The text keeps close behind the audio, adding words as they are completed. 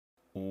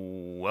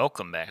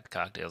Welcome back to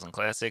Cocktails and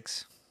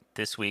Classics.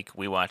 This week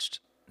we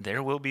watched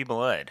There Will Be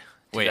Blood.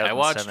 Wait, I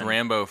watched 2007.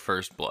 Rambo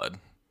First Blood.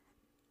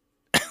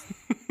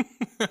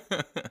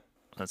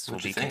 This will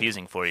What'd be you think?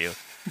 confusing for you.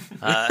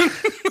 A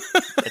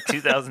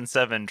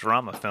 2007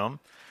 drama film,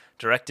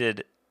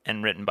 directed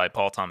and written by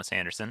Paul Thomas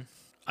Anderson.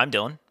 I'm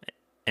Dylan,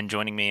 and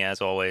joining me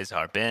as always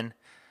are Ben,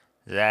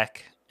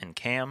 Zach, and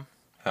Cam.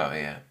 Oh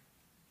yeah.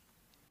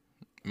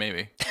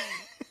 Maybe.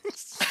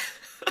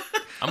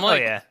 I'm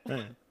like yeah.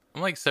 I'm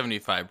like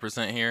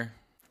 75% here.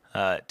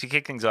 To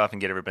kick things off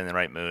and get everybody in the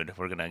right mood,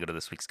 we're going to go to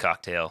this week's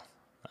cocktail,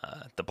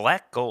 the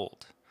Black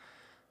Gold.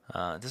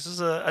 This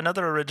is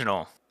another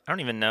original. I don't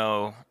even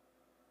know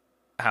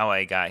how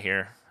I got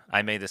here.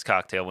 I made this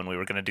cocktail when we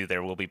were going to do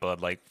There Will Be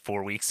Blood like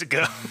 4 weeks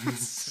ago. Been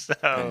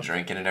so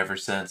drinking it ever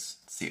since.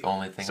 It's the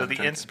only thing so I'm the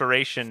drinking.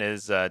 inspiration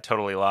is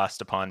totally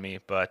lost upon me,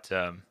 but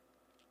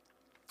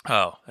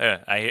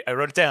I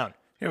wrote it down.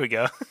 Here we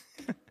go.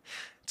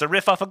 It's a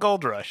riff off of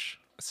Gold Rush.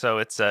 So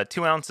it's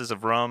 2 ounces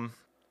of rum,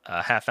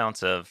 a half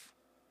ounce of,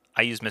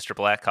 I use Mr.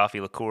 Black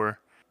coffee liqueur,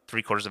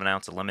 3/4 of an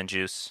ounce of lemon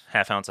juice,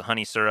 half ounce of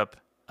honey syrup,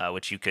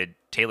 which you could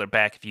tailor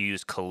back if you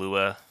use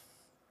Kahlua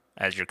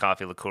as your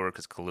coffee liqueur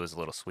because Kahlua is a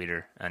little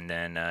sweeter. And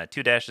then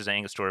 2 dashes of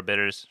Angostura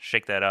bitters,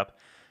 shake that up,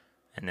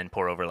 and then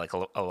pour over like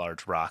a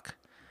large rock.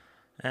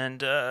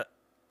 And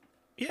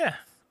yeah,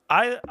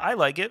 I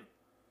like it.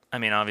 I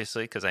mean,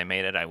 obviously, because I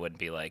made it, I wouldn't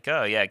be like,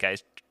 oh yeah,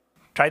 guys,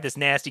 try this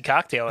nasty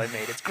cocktail I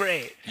made. It's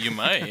great. You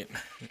might.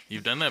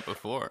 You've done that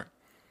before.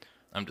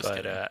 I'm just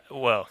kidding.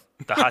 Well,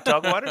 the hot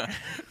dog water?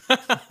 The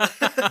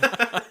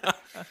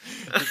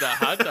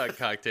hot dog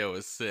cocktail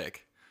was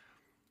sick.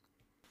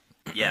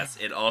 Yes,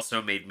 it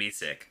also made me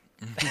sick.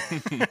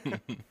 I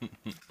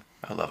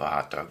love a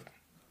hot dog.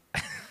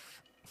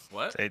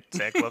 What?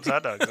 Zach loves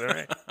hot dogs, all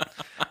right.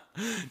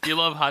 Do you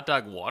love hot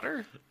dog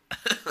water?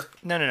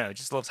 No, he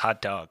just loves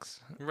hot dogs.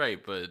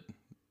 Right, but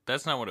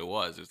that's not what it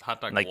was. It was hot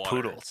dog Like water.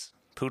 poodles.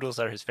 Poodles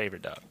are his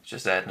favorite dog.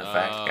 Just adding a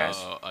fact, guys.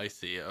 Oh, I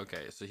see.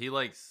 Okay, so he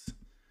wants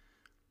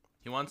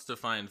to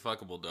find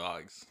fuckable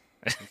dogs.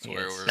 That's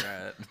where Yes. we're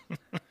at.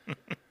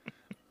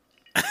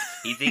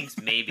 He thinks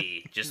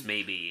maybe, just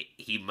maybe,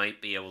 he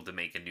might be able to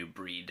make a new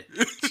breed.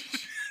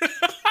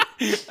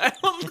 I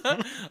don't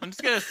know. I'm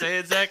just gonna say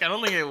it, Zach. I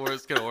don't think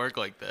it's gonna work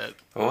like that.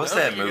 What was I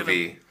don't that think you're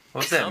movie?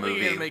 What was I that don't think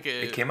you're movie? gonna make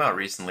It came out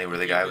recently where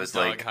the guy was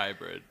dog like,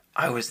 hybrid.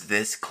 I was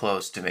this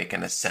close to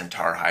making a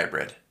centaur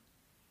hybrid.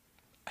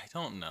 I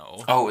don't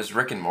know. Oh, it was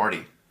Rick and Morty.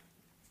 It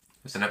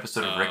was an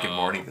episode of Rick and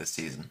Morty this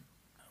season.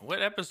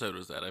 What episode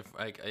was that?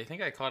 I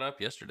think I caught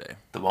up yesterday.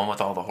 The one with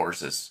all the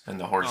horses and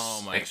the horse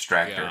Oh my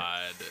extractor.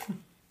 god.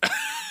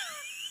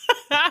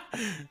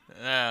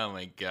 Oh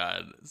my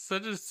god.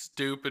 Such a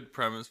stupid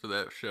premise for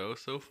that show.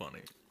 So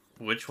funny.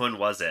 Which one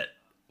was it?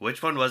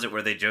 Which one was it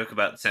where they joke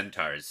about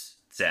centaurs,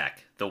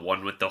 Zach? The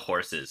one with the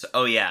horses.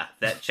 Oh yeah,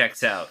 that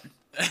checks out.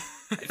 I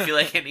feel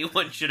like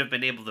anyone should have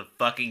been able to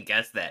fucking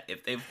guess that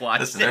if they've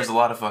watched Listen, it. there's a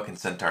lot of fucking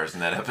centaurs in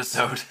that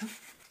episode.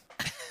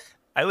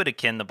 I would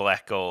akin the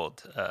Black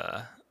Gold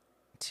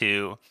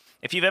to,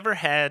 if you've ever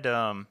had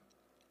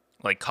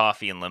like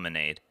coffee and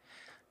lemonade,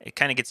 it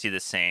kind of gets you the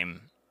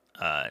same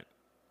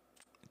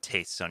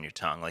tastes on your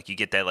tongue. Like you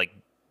get that like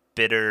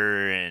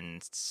bitter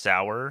and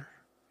sour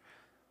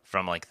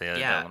from like the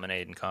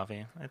lemonade and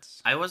coffee.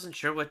 I wasn't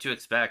sure what to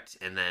expect,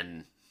 and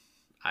then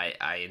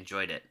I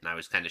enjoyed it, and I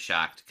was kind of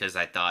shocked because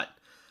I thought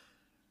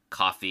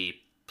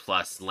coffee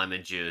plus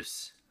lemon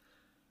juice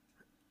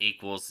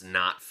equals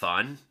not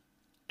fun,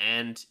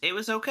 and it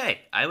was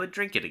okay. I would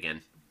drink it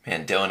again.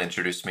 Man, Dylan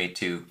introduced me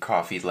to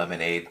coffee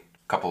lemonade a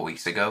couple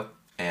weeks ago,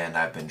 and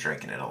I've been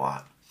drinking it a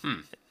lot.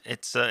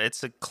 It's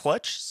a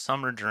clutch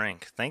summer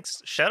drink.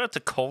 Thanks. Shout out to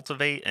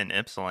Cultivate and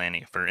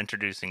Ypsilanti for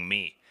introducing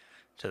me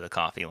to the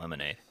coffee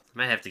lemonade. I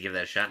might have to give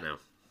that a shot now.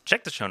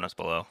 Check the show notes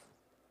below.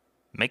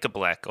 Make a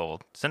Black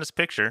Gold. Send us a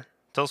picture.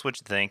 Tell us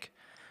what you think.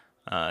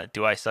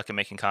 Do I suck at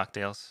making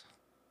cocktails?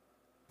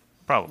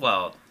 Probably.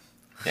 Well,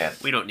 Yeah.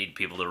 we don't need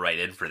people to write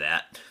in for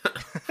that.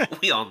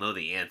 We all know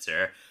the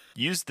answer.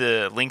 Use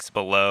the links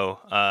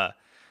below.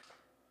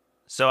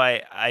 So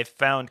I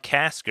found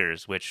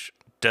Caskers, which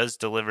does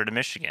deliver to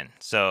Michigan.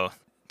 So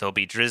there'll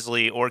be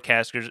Drizzly or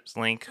Caskers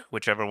link,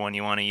 whichever one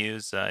you want to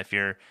use if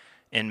you're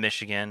in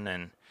Michigan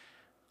and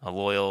a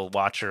loyal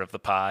watcher of the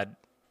pod.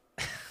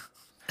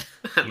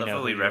 I love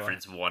how we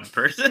reference one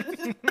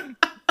person.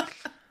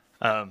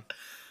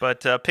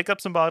 But pick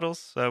up some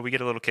bottles. We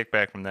get a little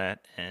kickback from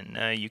that.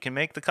 And you can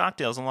make the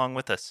cocktails along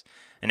with us.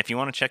 And if you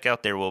want to check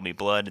out There Will Be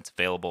Blood, it's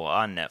available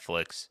on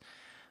Netflix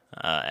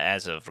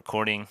as of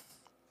recording.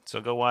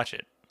 So go watch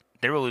it.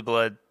 There Will Be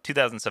Blood,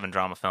 2007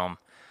 drama film,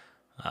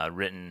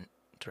 written,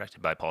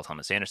 directed by Paul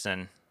Thomas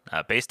Anderson,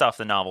 based off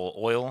the novel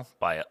Oil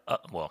by,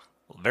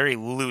 very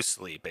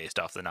loosely based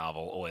off the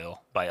novel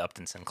Oil by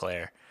Upton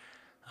Sinclair.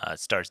 It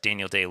stars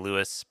Daniel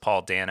Day-Lewis,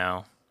 Paul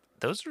Dano.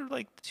 Those are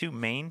like the two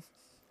main.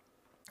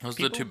 Those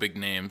are the two big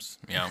names.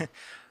 Yeah.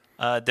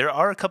 There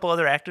are a couple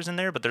other actors in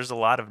there, but there's a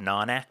lot of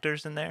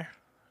non-actors in there.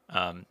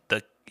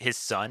 His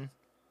son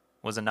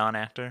was a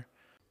non-actor.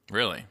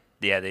 Really?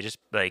 Yeah, they just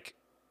like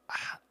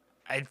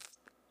I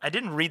I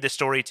didn't read the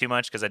story too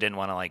much because I didn't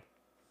want to like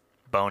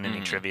bone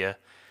any trivia.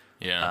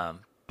 Yeah.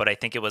 But I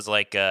think it was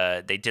like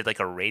they did like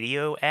a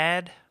radio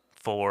ad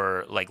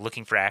for like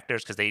looking for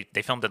actors because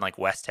they filmed in like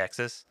West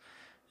Texas,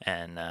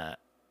 and I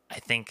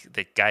think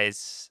the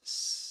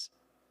guy's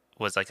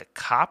was like a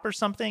cop or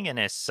something, and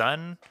his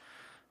son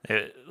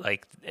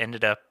like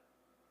ended up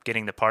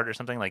getting the part or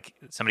something. Like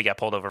somebody got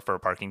pulled over for a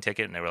parking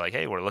ticket, and they were like,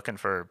 "Hey, we're looking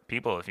for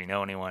people if you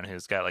know anyone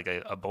who's got like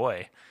a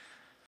boy."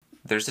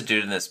 There's a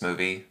dude in this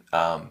movie.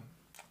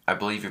 I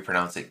believe you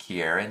pronounce it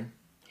Kieran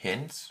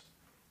Hines,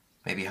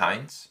 maybe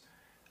Hines.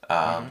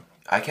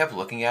 I kept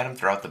looking at him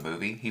throughout the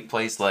movie. He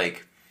plays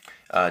like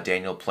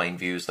Daniel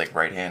Plainview's like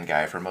right hand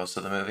guy for most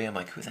of the movie. I'm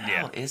like, who the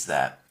hell is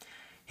that?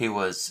 He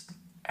was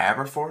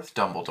Aberforth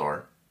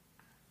Dumbledore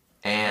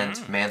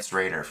and Mance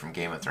Rayder from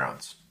Game of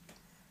Thrones.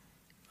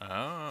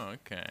 Oh,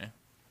 okay.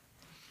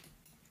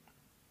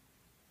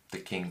 The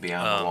King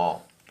Beyond the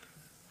Wall.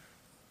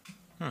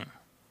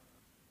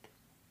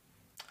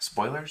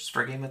 Spoilers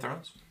for Game of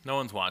Thrones? No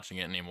one's watching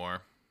it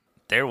anymore.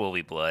 There Will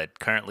Be Blood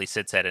currently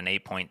sits at an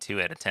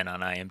 8.2 out of 10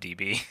 on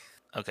IMDb.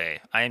 Okay,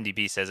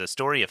 IMDb says a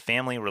story of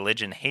family,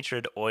 religion,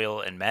 hatred, oil,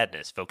 and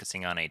madness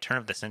focusing on a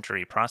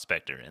turn-of-the-century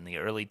prospector in the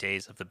early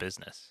days of the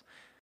business.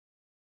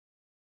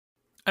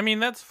 I mean,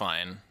 that's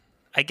fine.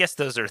 I guess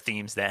those are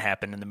themes that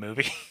happen in the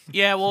movie.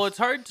 Yeah, well, it's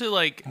hard to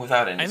like.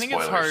 Without any I think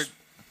spoilers. it's hard.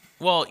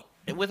 Well,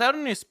 without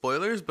any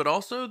spoilers, but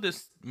also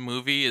this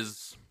movie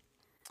is.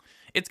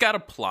 It's got a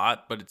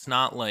plot, but it's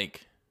not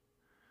like.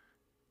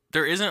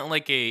 There isn't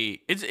like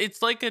a.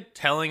 It's like a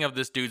telling of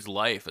this dude's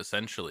life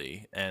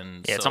essentially,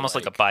 and Yeah, it's so, almost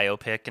like a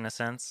biopic in a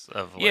sense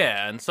of like,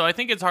 yeah, and so I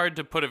think it's hard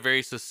to put a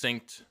very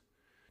succinct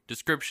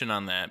description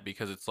on that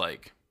because it's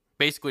like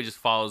basically just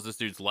follows this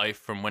dude's life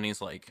from when he's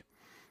like,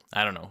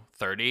 I don't know,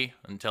 30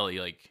 until he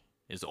like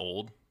is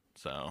old.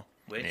 So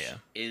Which Yeah.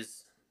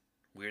 is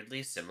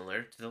weirdly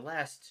similar to the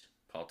last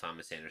Paul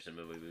Thomas Anderson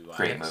movie we watched.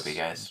 Great movie,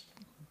 guys.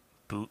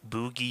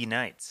 Boogie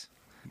Nights.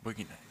 Boogie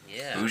Nights.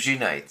 Yeah. Bougie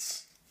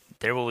Nights.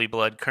 There Will Be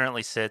Blood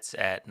currently sits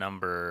at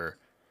number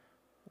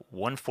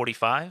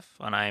 145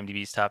 on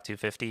IMDb's top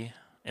 250.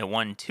 It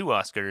won 2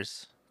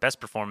 Oscars: Best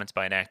Performance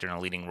by an Actor in a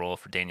Leading Role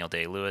for Daniel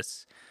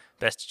Day-Lewis,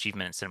 Best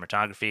Achievement in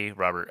Cinematography,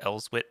 Robert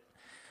Elswit.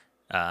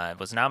 It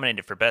was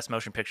nominated for Best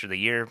Motion Picture of the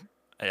Year,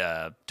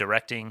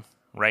 Directing,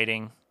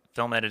 Writing,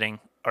 Film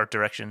Editing, Art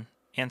Direction,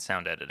 and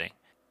Sound Editing.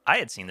 I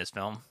had seen this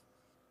film.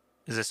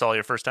 Is this all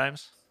your first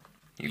times?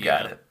 You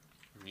got Yeah. it.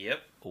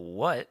 Yep.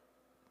 What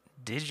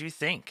did you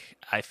think?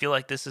 I feel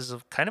like this is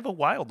kind of a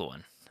wild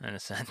one in a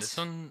sense.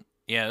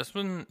 This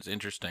one's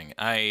interesting.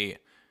 I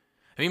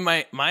mean,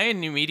 my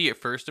immediate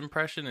first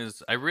impression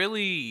is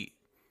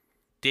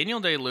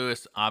Daniel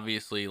Day-Lewis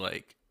obviously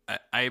like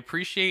I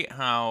appreciate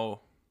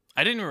how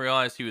I didn't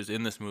realize he was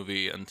in this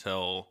movie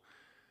until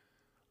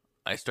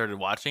I started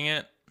watching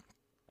it,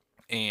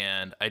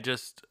 and I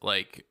just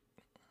like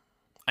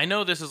I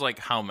know this is like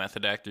how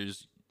method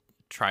actors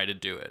try to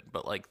do it,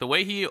 but like the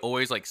way he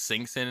always like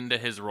sinks into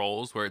his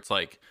roles where it's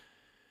like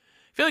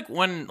I feel like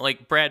when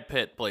like Brad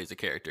Pitt plays a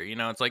character, you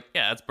know, it's like,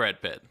 yeah, that's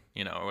Brad Pitt,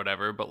 you know, or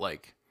whatever, but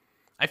like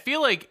I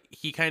feel like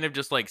he kind of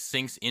just like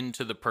sinks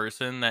into the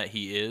person that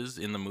he is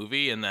in the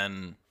movie, and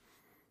then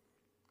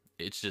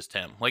it's just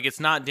him. Like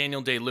it's not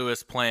Daniel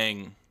Day-Lewis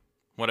playing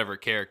whatever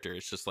character,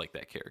 it's just like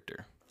that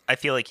character. I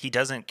feel like he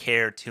doesn't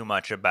care too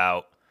much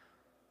about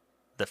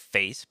the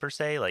face per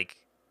se. Like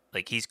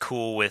he's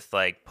cool with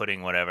like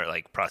putting whatever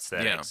like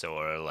prosthetics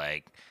or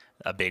like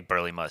a big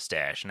burly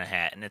mustache and a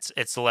hat, and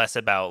it's less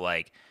about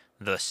like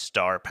the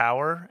star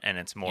power, and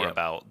it's more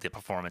about the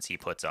performance he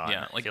puts on.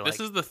 Yeah, I like feel this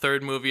is the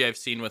third movie I've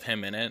seen with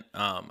him in it.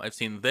 I've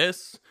seen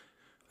this,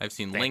 I've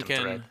seen Phantom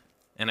Lincoln, Thread.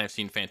 and I've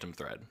seen Phantom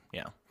Thread.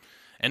 Yeah,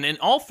 and in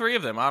all 3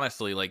 of them,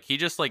 honestly, like he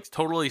just like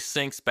totally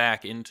sinks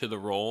back into the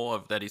role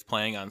of that he's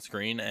playing on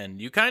screen, and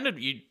you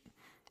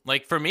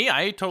like for me,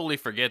 I totally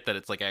forget that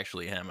it's like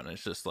actually him, and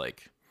it's just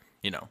like,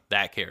 you know,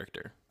 that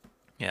character.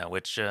 Yeah,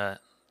 which I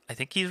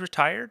think he's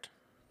retired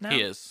now. He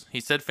is.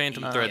 He said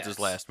Phantom Thread's yes. his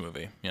last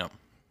movie. Yeah.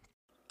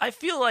 I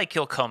feel like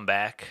he'll come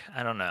back.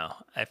 I don't know.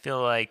 I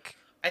feel like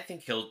I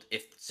think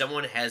if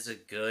someone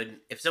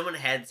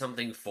had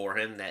something for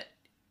him that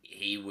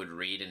he would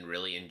read and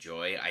really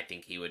enjoy, I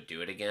think he would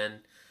do it again.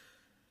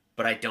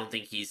 But I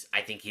think he's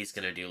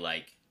going to do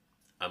like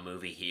a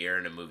movie here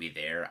and a movie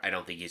there. I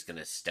don't think he's going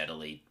to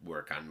steadily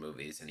work on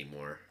movies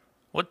anymore.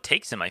 what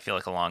takes him, I feel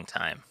like a long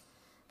time.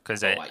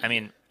 Because I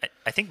mean,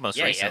 I think most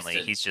Yeah, he has recently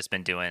to- he's just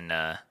been doing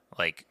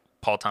like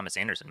Paul Thomas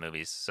Anderson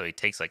movies, so he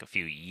takes like a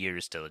few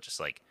years to just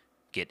like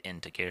get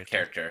into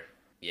character.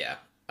 Yeah.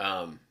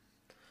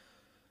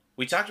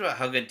 We talked about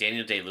how good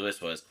Daniel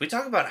Day-Lewis was. Can we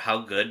talk about how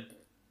good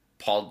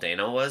Paul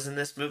Dano was in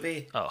this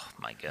movie? Oh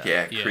my god.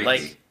 Yeah, Yeah.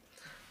 creepy.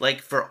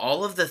 Like for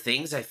all of the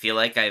things, I feel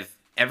like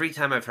every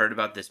time I've heard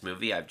about this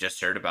movie, I've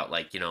just heard about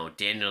like, you know,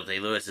 Daniel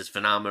Day-Lewis is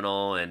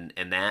phenomenal and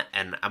that,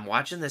 and I'm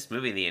watching this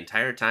movie the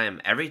entire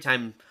time. Every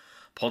time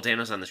Paul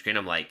Dano's on the screen,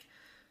 I'm like,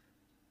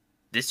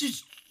 this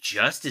is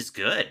just as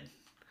good.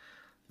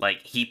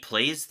 Like he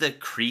plays the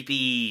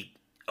creepy,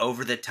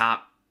 over the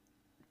top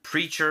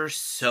preacher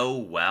so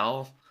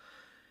well.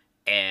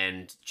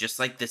 And just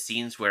like the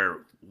scenes where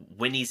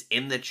when he's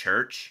in the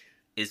church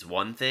is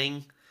one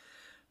thing,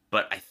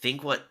 but I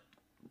think what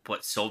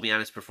sold me on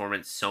his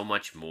performance so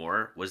much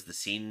more was the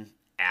scene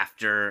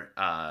after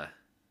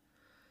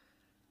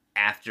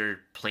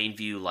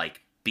Plainview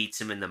like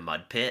beats him in the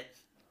mud pit,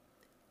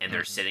 and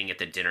they're sitting at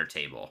the dinner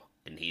table,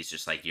 and he's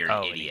just like, "You're an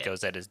and he idiot.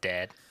 goes at his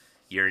dad.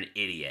 You're an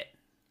idiot.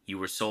 You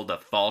were sold a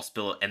false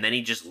bill." And then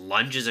he just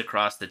lunges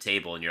across the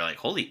table, and you're like,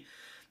 "Holy,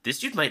 this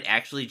dude might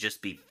actually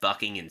just be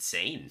fucking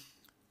insane."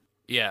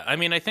 Yeah, I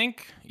mean, I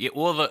think. Yeah,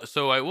 well,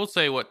 so I will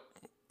say what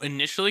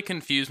initially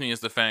confused me is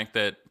the fact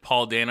that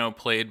Paul Dano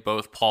played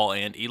both Paul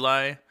and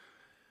Eli,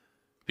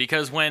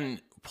 because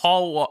when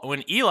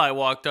Eli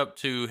walked up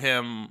to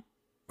him,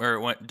 or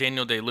when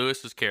Daniel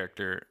Day-Lewis's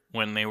character,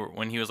 when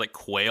he was like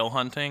quail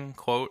hunting,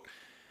 quote,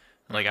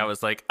 like I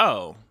was like,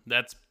 oh,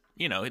 that's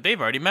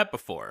they've already met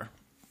before,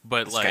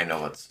 but This like guy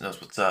knows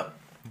what's up.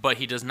 but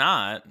he does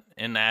not,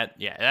 and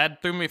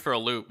that threw me for a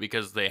loop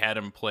because they had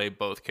him play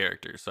both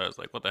characters, so I was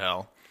like, what the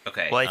hell?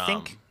 Okay. Well,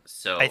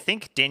 I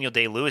think Daniel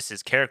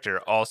Day-Lewis's character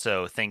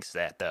also thinks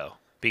that though,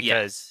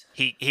 because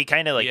he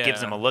kind of like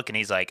gives him a look, and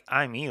he's like,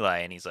 "I'm Eli,"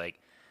 and he's like,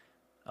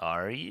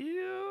 "Are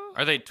you?"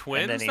 Are they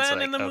twins then then, he's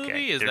like, in the okay,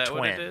 movie? Is they're that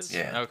what it twins. is?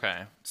 Yeah.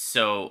 Okay.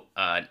 So,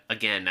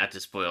 again, not to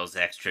spoil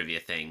Zach's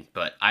trivia thing,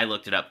 but I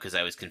looked it up because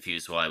I was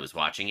confused while I was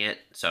watching it,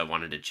 so I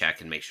wanted to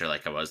check and make sure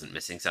like I wasn't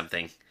missing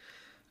something.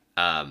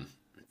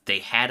 They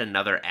had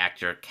another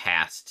actor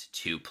cast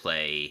to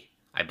play,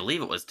 I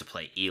believe it was to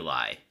play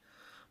Eli.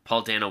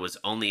 Paul Dano was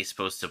only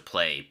supposed to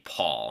play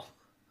Paul.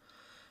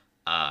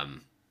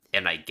 And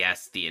I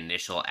guess the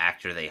initial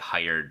actor they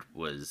hired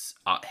was,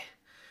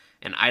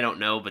 and I don't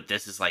know, but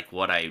this is like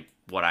what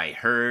I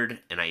heard,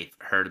 and I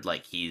heard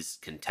like he's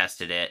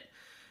contested it,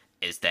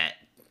 is that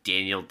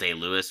Daniel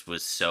Day-Lewis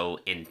was so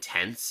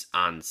intense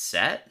on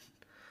set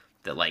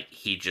that like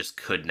he just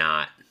could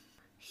not,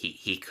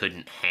 he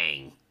couldn't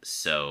hang,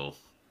 so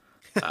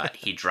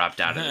he dropped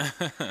out of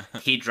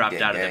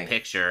the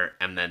picture,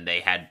 and then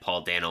they had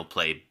Paul Dano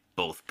play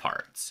both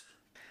parts.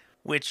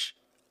 Which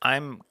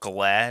I'm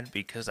glad,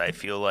 because I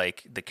feel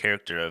like the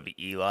character of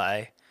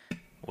Eli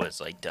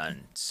was like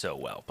done so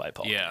well by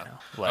Paul Dano.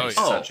 Like,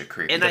 Such a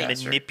creepy and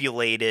bastard.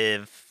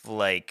 manipulative,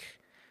 like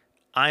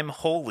I'm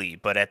holy,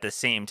 but at the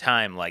same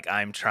time, like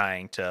I'm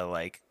trying to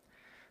like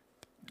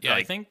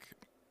I think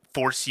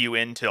force you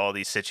into all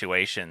these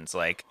situations.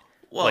 Like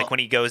Well, like when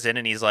he goes in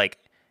and he's like,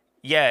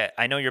 "Yeah,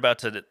 I know you're about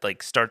to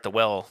like start the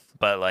well,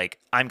 but like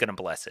I'm gonna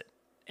bless it,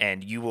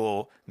 and you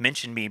will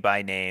mention me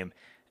by name,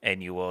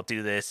 and you will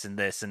do this and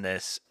this and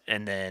this,"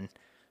 and then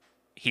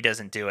he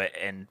doesn't do it,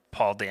 and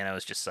Paul Dano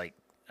is just like,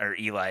 or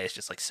Eli is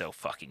just like so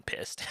fucking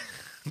pissed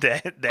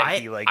that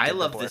he like. I did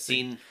love the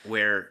blessing. scene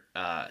where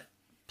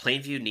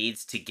Plainview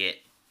needs to get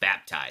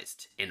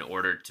baptized in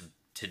order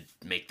to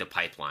make the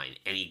pipeline,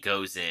 and he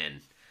goes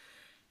in,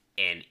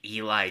 and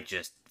Eli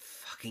just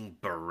fucking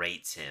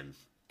berates him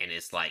and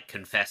is like,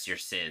 "Confess your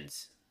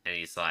sins," and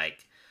he's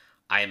like,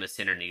 "I am a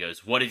sinner," and he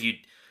goes, "What have you?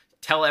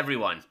 Tell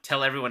everyone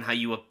how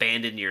you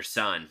abandoned your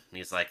son." And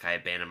he's like, "I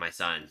abandoned my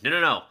son."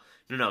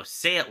 No,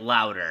 say it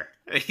louder.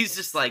 He's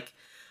just like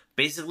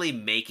basically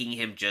making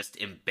him just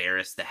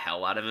embarrass the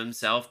hell out of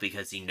himself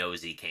because he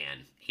knows he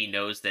can. He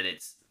knows that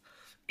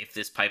if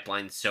this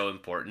pipeline's so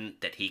important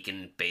that he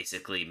can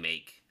basically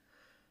make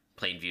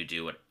Plainview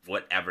do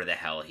whatever the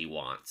hell he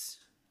wants,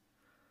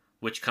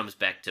 which comes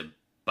back to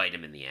bite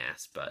him in the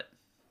ass. But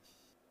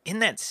In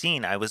that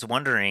scene, I was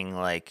wondering,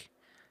 like,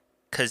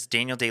 because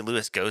Daniel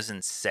Day-Lewis goes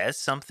and says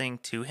something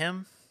to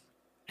him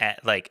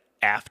at like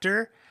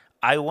after.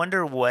 I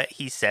wonder what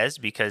he says,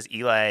 because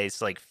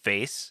Eli's like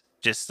face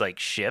just like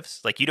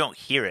shifts. Like you don't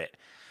hear it,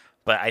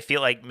 but I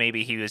feel like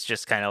maybe he was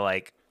just kind of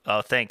like,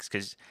 "Oh, thanks,"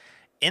 because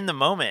in the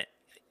moment,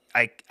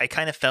 I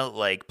kind of felt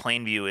like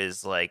Plainview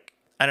is like,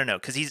 I don't know,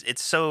 because he's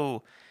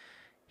so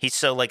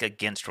like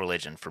against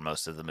religion for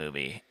most of the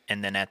movie,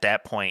 and then at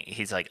that point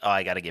he's like, "Oh,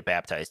 I got to get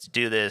baptized to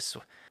do this,"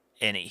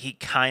 and he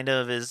kind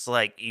of is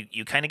like,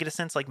 you kind of get a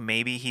sense like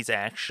maybe he's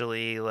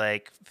actually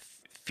like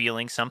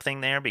feeling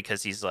something there,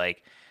 because he's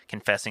like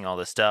confessing all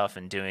this stuff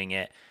and doing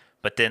it,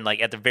 but then like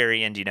at the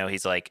very end,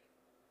 he's like,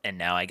 "And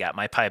now I got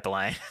my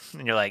pipeline,"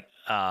 and you're like,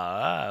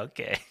 "Ah,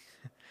 okay."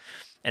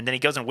 And then he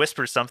goes and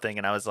whispers something,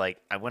 and I was like,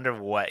 I wonder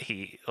what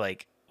he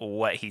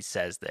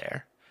says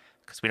there,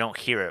 because we don't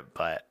hear it,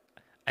 but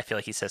I feel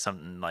like he says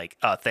something like,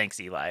 "Oh, thanks,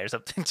 Eli," or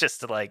something,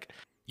 just to like,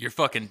 you're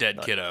fucking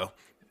dead, kiddo.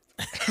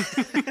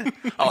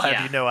 I'll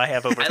have you know I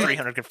have over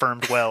 300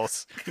 confirmed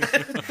wells.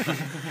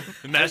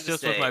 And that's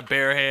just with my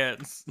bare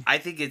hands. I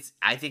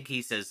think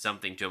he says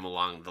something to him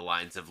along the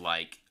lines of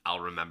like, "I'll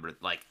remember,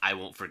 like I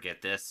won't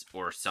forget this,"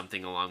 or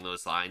something along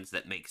those lines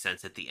that makes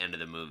sense at the end of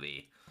the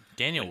movie.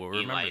 Daniel will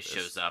remember Eli this.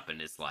 shows up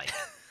and is like,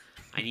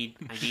 I need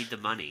the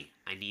money.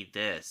 I need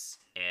this."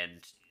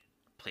 And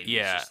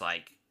Plainview's just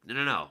like,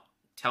 No.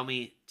 Tell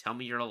me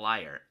you're a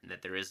liar and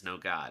that there is no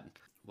God."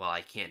 "Well,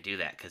 I can't do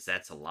that because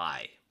that's a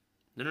lie."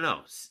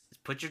 No.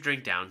 Put your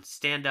drink down,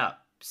 stand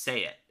up,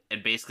 say it.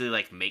 and basically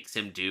like makes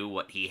him do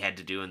what he had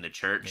to do in the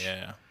church.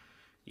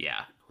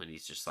 Yeah, when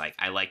he's just like,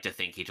 I like to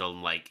think he told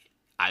him like,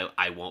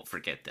 I won't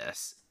forget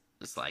this.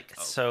 It's like,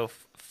 It's so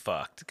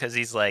fucked because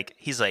he's like,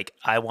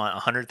 I want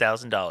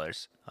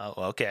 $100,000. Oh,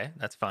 okay,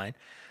 that's fine.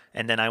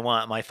 And then I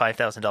want my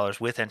 $5,000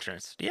 with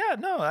insurance. Yeah,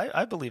 no,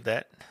 I believe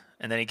that.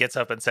 And then he gets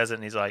up and says it,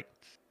 and he's like,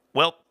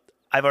 well,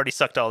 I've already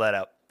sucked all that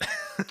out.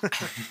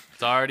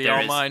 It's already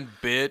all mine,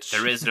 bitch.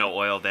 There is no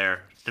oil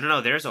there.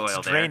 No, there's oil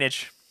It's there.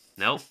 drainage.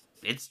 Nope,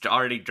 it's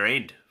already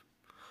drained.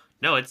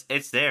 No,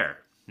 it's there.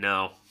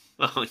 No.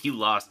 Oh, you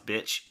lost,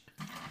 bitch.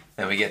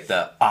 Then we get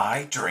the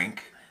I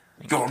drink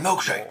your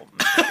milkshake.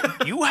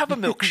 You have a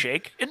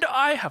milkshake, and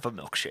I have a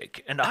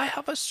milkshake, and I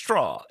have a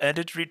straw, and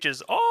it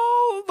reaches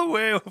all the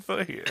way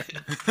over here.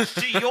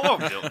 To your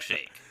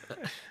milkshake.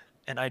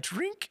 And I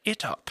drink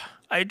it up.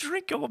 I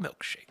drink your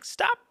milkshake.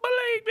 Stop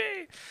bullying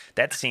me.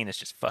 That scene is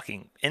just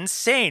fucking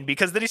insane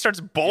because then he starts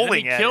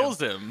bowling and at he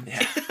kills him.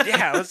 him.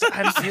 Yeah,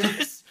 I'm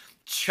Just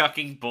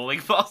chucking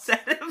bowling balls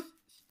at him.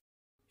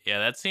 Yeah,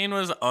 that scene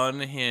was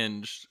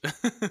unhinged.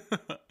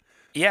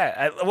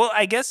 Yeah,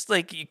 I guess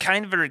like you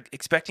kind of are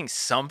expecting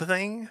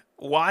something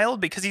wild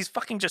because he's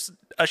fucking just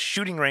a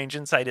shooting range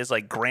inside his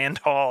like grand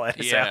hall at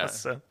his house.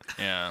 So.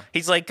 Yeah,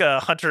 he's like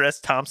Hunter S.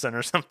 Thompson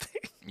or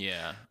something.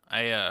 Yeah,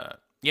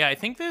 I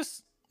think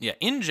this. Yeah,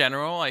 in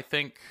general, I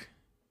think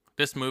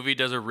this movie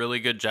does a really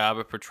good job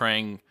of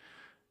portraying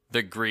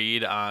the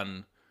greed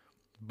on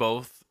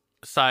both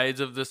sides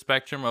of the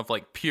spectrum of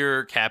like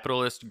pure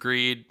capitalist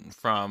greed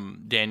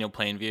from Daniel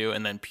Plainview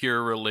and then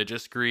pure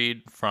religious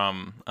greed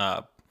from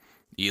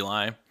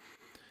Eli.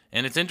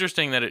 And it's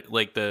interesting that it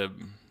like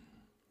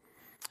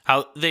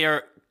how they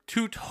are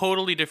two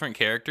totally different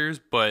characters,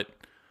 but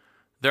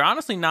they're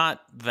honestly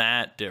not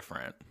that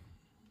different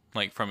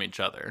like from each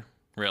other,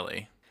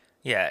 really.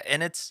 Yeah,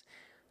 and it's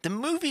the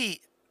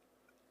movie.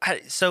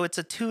 So it's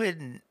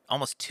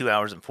almost 2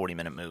 hours and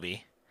 40-minute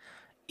movie.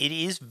 It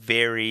is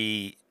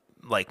very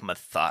like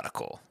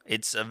methodical.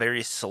 It's a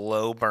very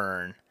slow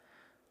burn.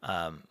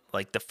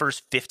 Like the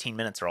first 15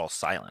 minutes are all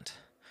silent.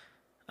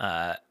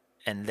 And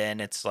then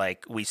it's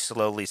like we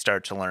slowly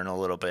start to learn a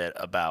little bit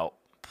about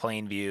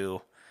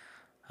Plainview,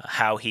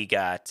 how he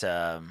got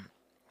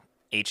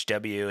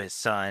HW, his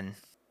son.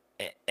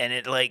 And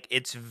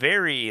it's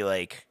very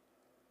like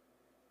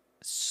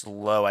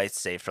slow, I'd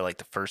say, for like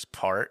the first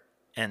part.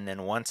 And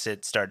then once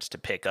it starts to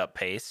pick up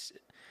pace,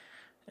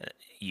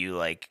 you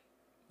like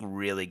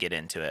really get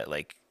into it.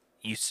 Like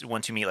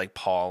once you meet like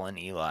Paul and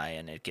Eli,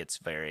 and it gets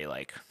very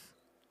like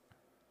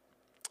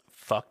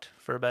fucked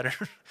for a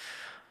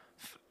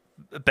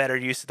better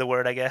use of the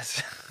word, I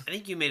guess. I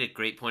think you made a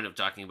great point of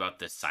talking about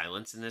the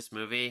silence in this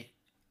movie,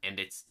 and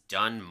it's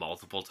done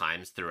multiple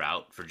times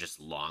throughout for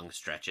just long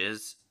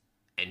stretches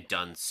and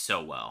done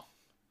so well.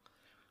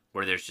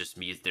 Where there's just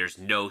music, there's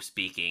no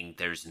speaking,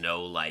 there's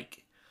no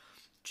like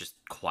just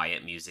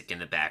quiet music in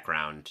the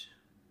background.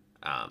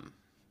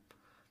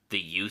 The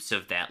use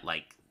of that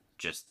like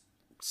just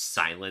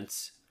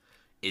silence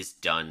is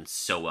done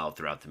so well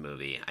throughout the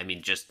movie. I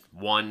mean, just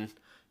one,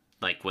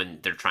 like when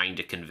they're trying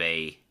to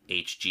convey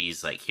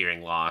HG's like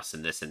hearing loss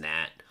and this and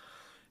that.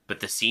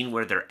 But the scene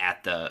where they're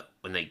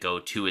when they go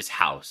to his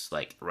house,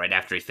 like right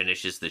after he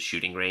finishes the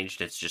shooting range,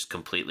 and it's just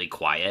completely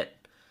quiet.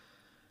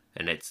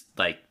 And it's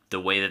like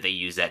the way that they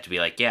use that to be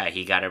like, yeah,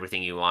 he got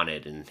everything he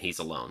wanted and he's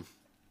alone.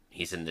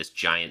 He's in this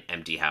giant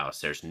empty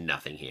house. There's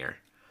nothing here.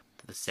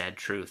 The sad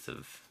truth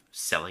of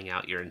selling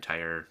out your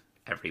entire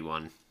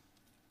everyone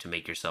to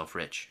make yourself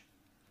rich.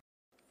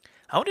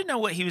 I want to know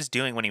what he was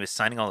doing when he was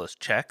signing all those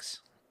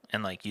checks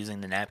and like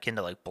using the napkin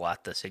to like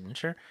blot the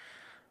signature.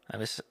 I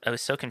was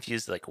so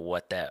confused like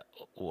what that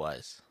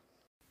was.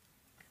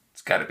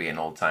 It's got to be an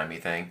old-timey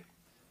thing.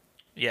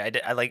 Yeah,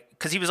 I like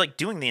because he was like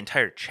doing the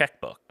entire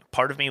checkbook.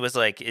 Part of me was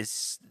like,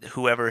 is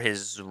whoever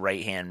his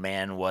right-hand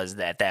man was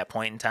at that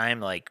point in time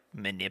like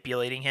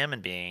manipulating him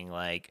and being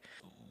like,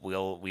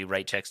 will we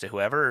write checks to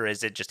whoever, or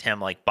is it just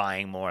him like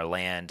buying more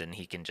land and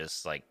he can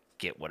just like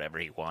get whatever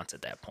he wants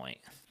at that point?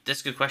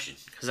 That's a good question,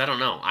 because I don't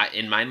know.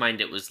 In my mind,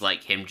 it was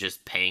like him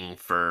just paying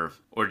for,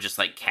 or just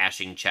like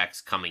cashing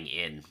checks coming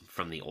in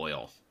from the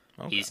oil.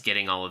 Okay. He's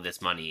getting all of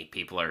this money.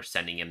 People are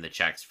sending him the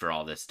checks for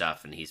all this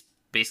stuff, and he's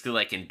basically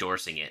like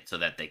endorsing it so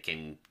that they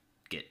can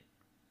get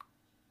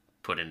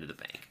put into the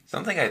bank.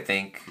 Something I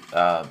think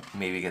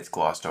maybe gets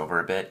glossed over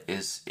a bit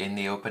is in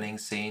the opening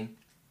scene.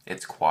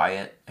 It's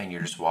quiet, and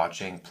you're just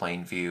watching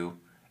Plainview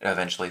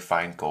eventually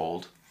find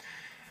gold.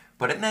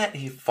 But in that,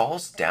 he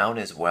falls down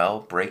as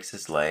well, breaks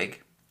his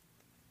leg.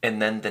 And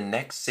then the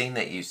next scene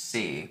that you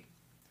see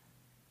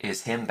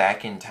is him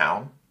back in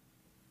town.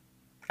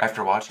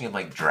 After watching him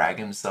like drag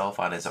himself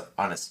on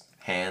his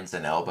hands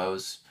and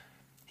elbows,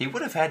 he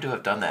would have had to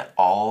have done that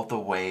all the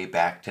way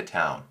back to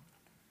town.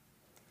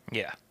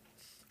 Yeah.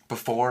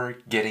 Before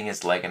getting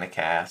his leg in a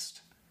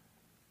cast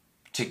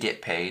to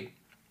get paid.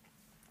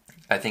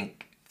 I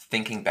think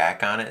thinking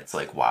back on it, it's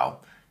like, wow,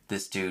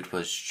 this dude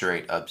was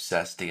straight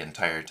obsessed the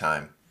entire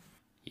time.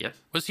 Yep.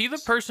 Was he the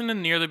person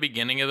in near the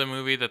beginning of the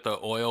movie that the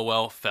oil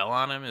well fell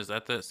on him? Is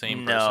that the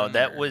same person? No,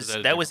 that or was is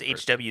a that was different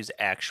person? HW's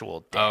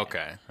actual dad. Oh,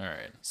 okay, all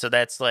right. So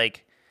that's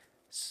like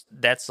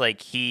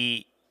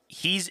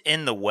he's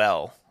in the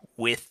well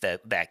with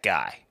that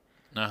guy,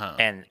 Uh-huh.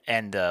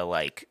 and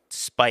like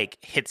Spike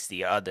hits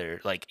the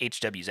other, like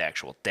HW's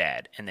actual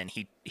dad, and then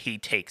he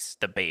takes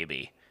the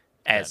baby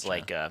as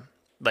Gotcha.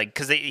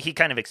 because he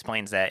kind of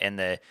explains that in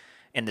the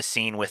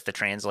scene with the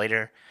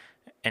translator,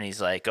 and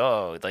he's like,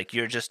 oh, like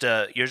you're just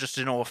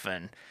an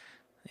orphan.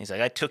 He's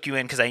like, I took you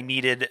in because I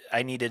needed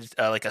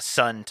like a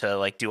son to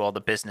like do all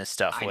the business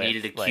stuff I with.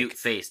 needed a cute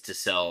face to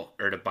sell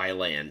or to buy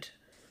land.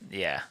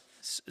 Yeah.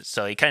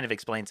 So he kind of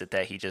explains it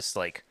that he just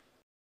like,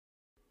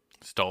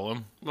 Stole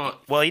him?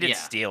 well, he didn't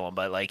yeah. steal him,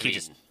 but like I he mean-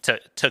 just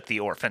took the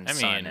orphan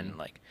son and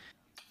like,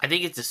 I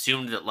think it's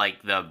assumed that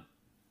like the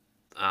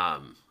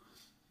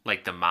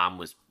mom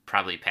was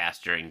probably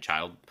passed during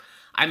child.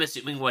 I'm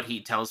assuming what he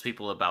tells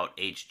people about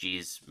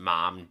HG's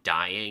mom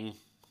dying,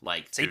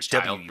 like it's through HW,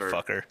 you childbirth.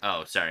 fucker.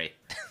 Oh, sorry.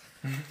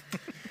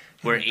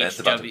 Where That's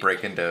about to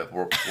break into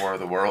War of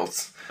the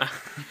Worlds.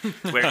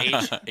 where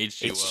H.G.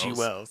 H.G.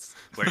 Wells.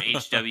 where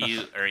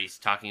HW, or he's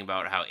talking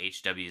about how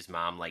HW's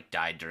mom like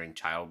died during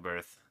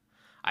childbirth.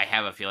 I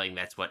have a feeling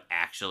that's what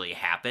actually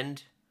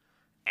happened,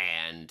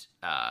 and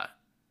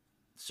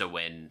so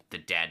when the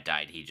dad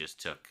died, he just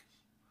took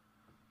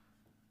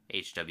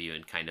HW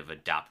and kind of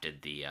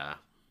adopted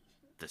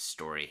the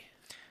story.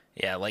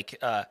 Yeah, like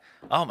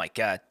oh my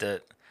god,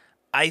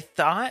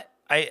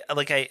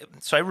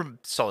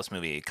 saw this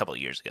movie a couple of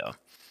years ago,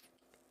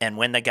 and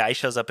when the guy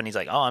shows up and he's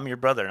like, "Oh, I'm your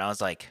brother," and I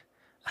was like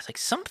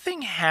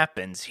something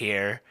happens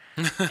here,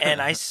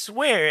 and I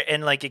swear,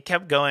 and like it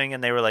kept going,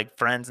 and they were like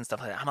friends and stuff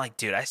like that. I'm like,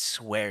 dude, I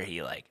swear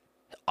he like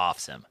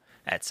offs him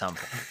at some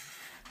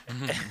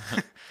point.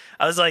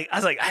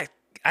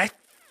 I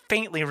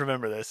faintly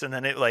remember this, and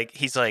then it like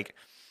he's like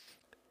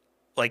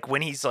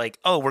when he's like,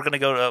 oh, we're gonna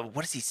go to,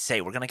 what does he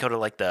say? We're gonna go to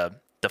like the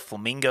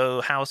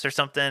flamingo house or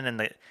something,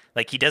 and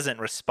like he doesn't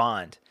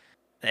respond,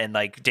 and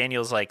like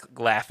Daniel's like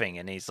laughing,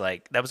 and he's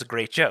like, that was a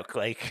great joke,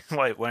 like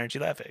why aren't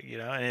you laughing,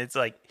 and it's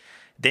like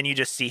then you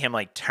just see him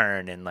like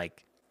turn, and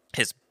like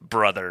his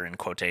brother in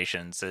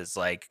quotations is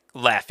like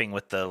laughing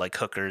with the like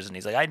hookers, and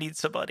he's like, I need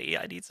somebody,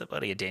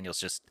 and Daniel's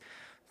just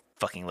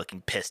fucking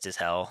looking pissed as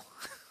hell.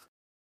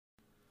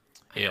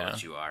 I know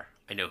what you are.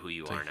 I know who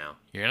you are now.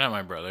 You're not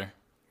my brother.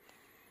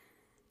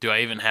 Do I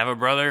even have a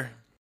brother?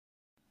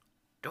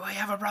 Do I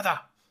have a brother?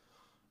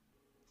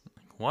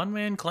 One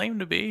man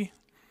claimed to be.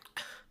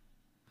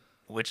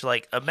 Which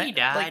like He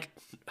died. like,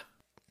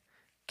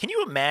 can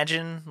you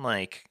imagine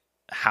like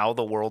how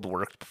the world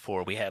worked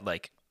before we had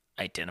like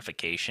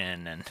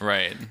identification and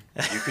Right.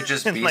 You could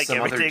just and, be like some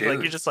other everything? dude. Like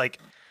you're just like,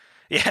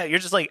 yeah, you're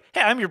just like,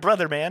 hey, I'm your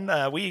brother,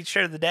 man. We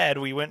share the dad.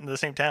 We went into the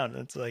same town.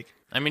 It's like,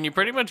 I mean, you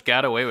pretty much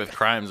got away with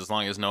crimes as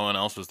long as no one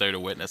else was there to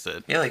witness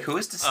it. Yeah, like who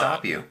is to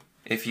stop you?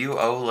 If you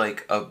owe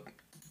like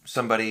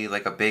somebody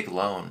like a big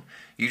loan,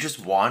 you just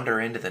wander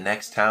into the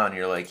next town. And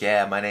you're like,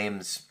 yeah, my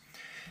name's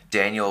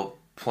Daniel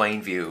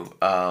Plainview.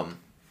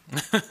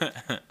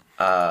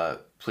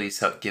 Please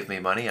help give me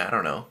money. I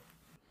don't know.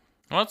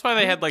 Well, that's why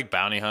they had like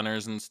bounty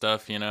hunters and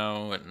stuff, and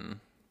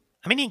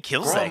I mean, he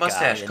kills Grow a that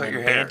mustache, guy, cut and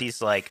your then hair.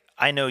 Bandy's like,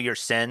 I know your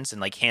sins, and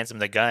like hands him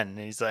the gun, and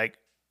he's like,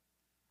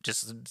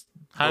 just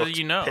How do looks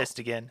you know? pissed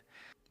again.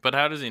 But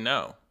how does he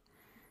know?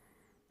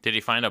 Did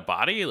he find a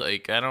body?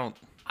 Like, I don't.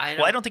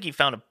 Well, I don't think he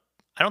found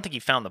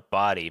the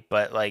body,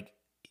 but like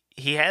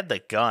he had the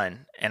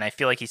gun, and I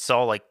feel like he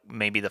saw like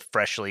maybe the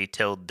freshly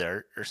tilled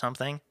dirt or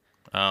something,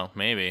 Oh,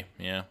 maybe.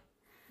 Yeah.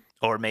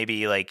 or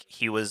maybe like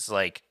he was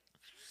like,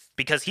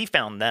 because he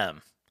found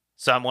them,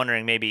 so I'm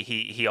wondering maybe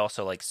he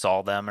also like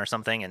saw them or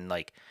something, and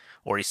like,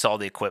 or he saw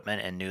the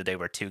equipment and knew they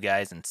were two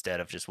guys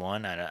instead of just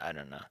one. I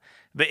don't know,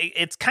 but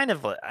it's kind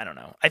of I don't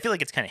know. I feel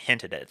like it's kind of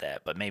hinted at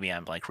that, but maybe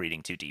I'm like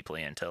reading too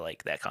deeply into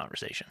like that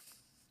conversation.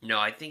 No,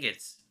 I think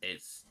it's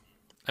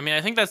I mean,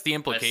 I think that's the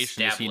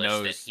implication is established he that he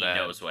knows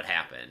knows what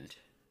happened.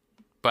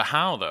 But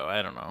how though?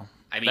 I don't know.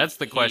 I mean, that's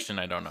the question.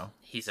 I don't know.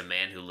 He's a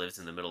man who lives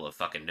in the middle of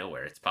fucking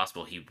nowhere. It's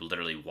possible he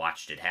literally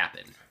watched it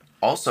happen.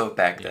 Also,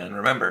 back then,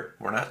 remember,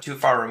 we're not too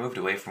far removed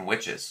away from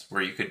witches,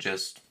 where you could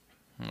just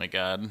Oh my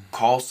god.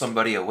 call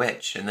somebody a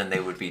witch and then they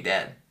would be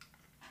dead.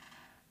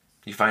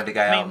 You find a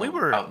guy I mean,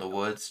 out in the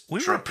woods. We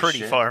were drunk as pretty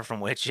shit. far from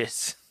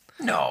witches.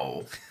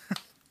 No, it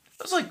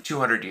was like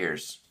 200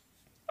 years.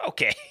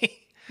 Okay.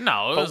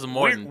 No, it was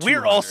more than 200.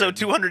 We're also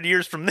 200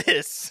 years from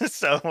this,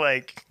 so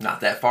like, Not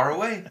that far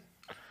away.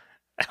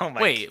 oh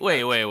my.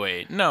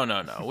 Wait. No.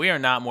 We are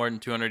not more than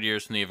 200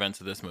 years from the events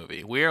of this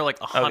movie. We are like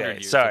 100 Okay,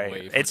 years sorry.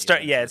 away from It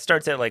events.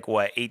 starts at like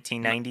what,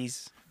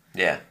 1890s?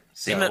 Yeah.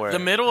 See, In we're- the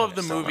middle of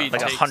the still movie, not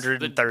Like takes,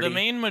 130? The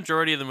main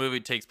majority of the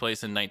movie takes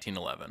place in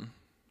 1911.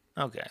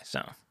 Okay, so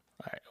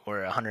all right,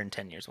 we're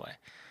 110 years away.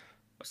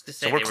 I was gonna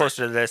say So we're they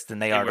closer to this than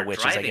they are to were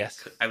witches, I driving-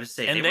 guess. I would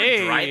say And they they-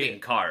 were driving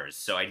cars,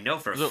 so I know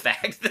for a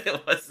fact that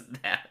it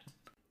wasn't that.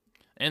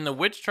 And the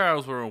witch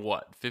trials were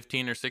what,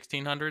 15 or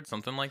 1600,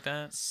 something like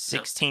that?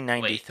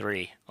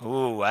 1693.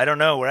 Ooh, I don't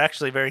know. We're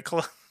actually very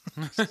close.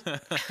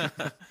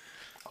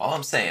 All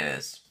I'm saying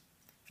is,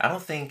 I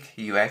don't think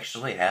you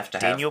actually have to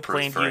Daniel have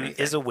proof for Plainview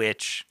anything. is a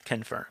witch,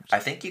 confirmed. I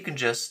think you can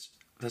just.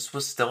 This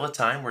was still a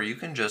time where you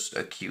can just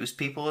accuse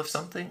people of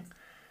something,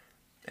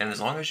 and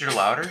as long as you're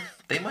louder,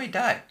 they might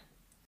die.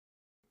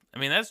 I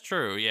mean, that's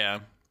true, yeah.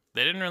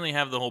 They didn't really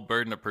have the whole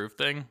burden of proof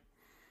thing.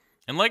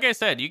 And like I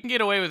said, you can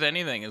get away with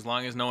anything as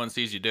long as no one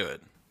sees you do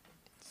it.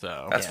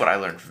 So That's what I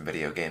learned from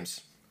video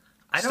games.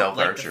 I don't Stealth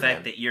like archer, the fact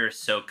man. that you're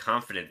so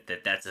confident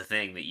that that's a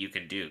thing that you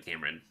can do,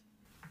 Cameron.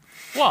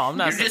 Well, I'm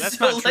not You're saying just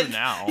that's so, not true like-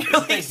 now. You're It's a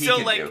like, thing he so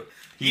can like do.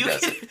 He you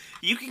does can it.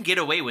 you can get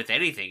away with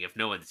anything if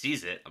no one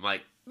sees it. I'm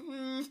like,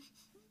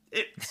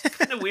 it's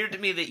kind of weird to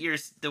me that you're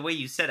the way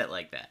you said it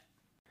like that.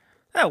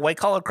 Oh, white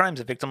collar crime's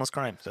a victimless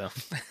crime, so.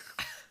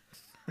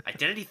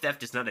 Identity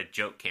theft is not a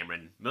joke,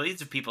 Cameron.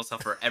 Millions of people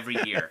suffer every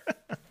year.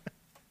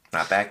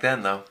 Not back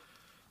then, though.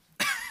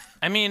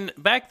 I mean,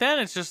 back then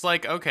it's just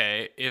like,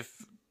 okay, if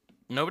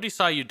nobody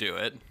saw you do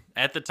it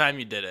at the time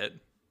you did it,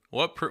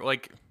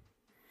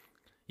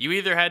 you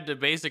either had to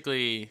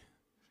basically,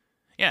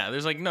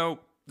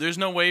 there's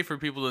no way for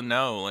people to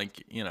know,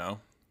 like, you know,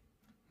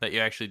 that you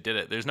actually did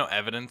it. There's no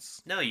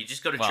evidence. No, you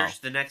just go to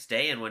church the next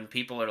day, and when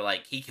people are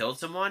like, he killed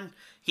someone,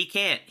 he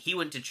can't. He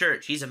went to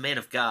church. He's a man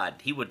of God.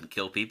 He wouldn't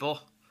kill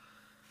people.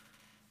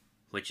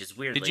 Which is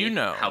weirdly Did you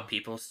know how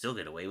people still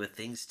get away with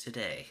things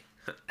today.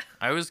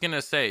 I was going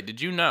to say, did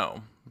you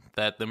know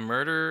that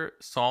the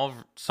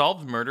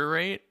solved murder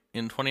rate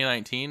in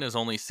 2019 is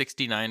only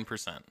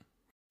 69%?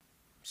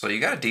 So you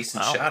got a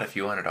decent shot if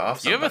you wanted to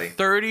off You somebody. have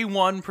a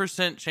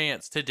 31%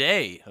 chance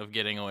today of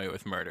getting away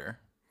with murder.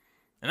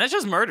 And that's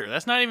just murder.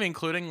 That's not even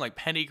including like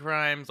petty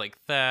crimes like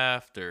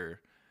theft or,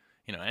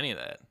 you know, any of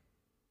that.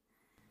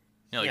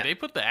 You know, like they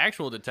put the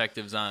actual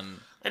detectives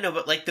on. I know,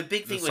 but like the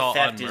big thing with assault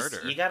theft on is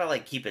murder. you gotta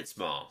like keep it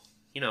small.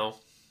 You know,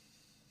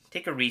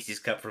 take a Reese's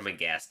cup from a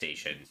gas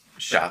station.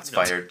 Shots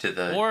fired to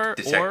the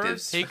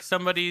detectives. Or take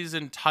somebody's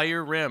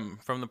entire rim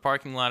from the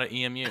parking lot at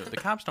EMU. The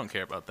cops don't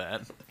care about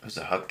that. It was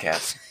a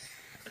hubcap.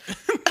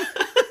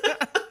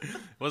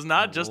 It was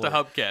not just a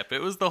hubcap.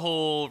 It was the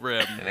whole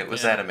rim. And it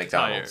was at a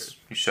McDonald's. tire.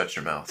 You shut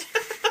your mouth.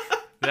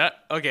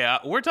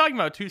 We're talking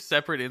about two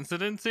separate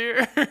incidents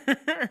here.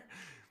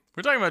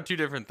 We're talking about two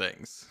different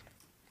things.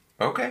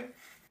 Okay.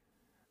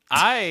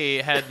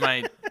 I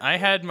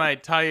had my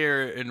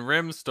tire and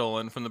rim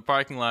stolen from the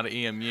parking lot at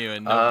EMU,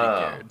 and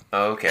nobody cared.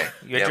 Okay.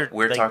 You had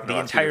We're like, talking the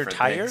about entire two different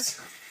tire?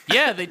 things.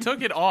 Yeah, they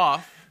took it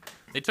off.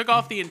 They took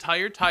off the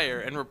entire tire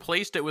and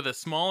replaced it with a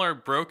smaller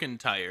broken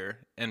tire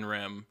and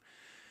rim.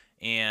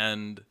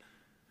 And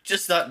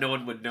Just thought no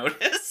one would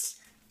notice.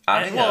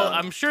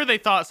 I'm sure they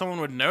thought someone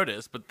would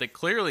notice, but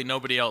clearly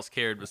nobody else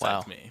cared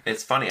besides me.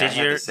 It's funny. Did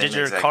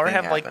your car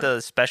have like the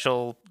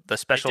special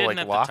didn't like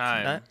at the lock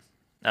time. nut?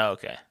 Oh,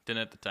 okay.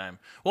 Didn't at the time.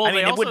 Well, I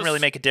mean, they it wouldn't also really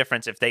make a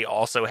difference if they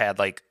also had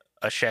like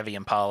a Chevy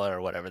Impala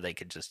or whatever. They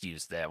could just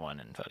use that one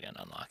and fucking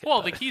unlock it.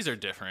 Well, but- the keys are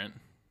different,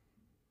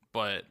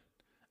 but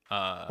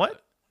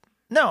What?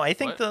 No, I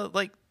think What?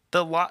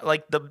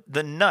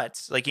 the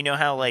nuts, like you know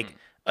how like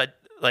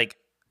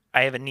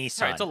I have a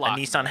Nissan. Right, it's a lock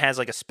Nissan nut. has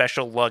like a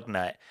special lug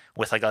nut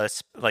with like a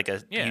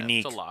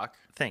unique it's a lock.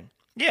 thing.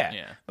 Yeah.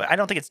 Yeah. But I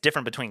don't think it's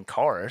different between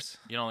cars.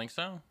 You don't think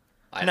so?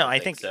 I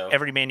think so.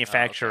 every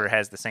manufacturer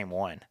has the same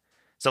one.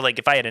 So like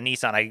if I had a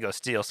Nissan, I could go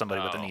steal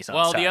somebody with a Nissan.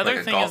 Well, the style. other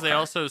Like a thing golf is they cart.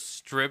 also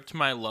stripped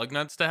my lug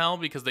nuts to hell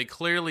because they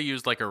clearly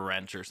used like a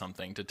wrench or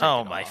something to take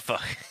Oh it my off.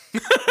 fuck.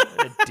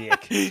 What a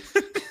dick.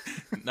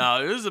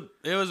 No, it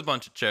was a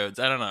bunch of chodes.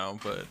 I don't know,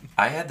 but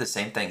I had the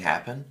same thing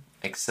happen,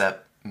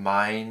 except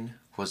mine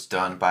was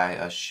done by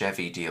a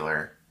Chevy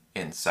dealer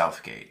in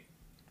Southgate.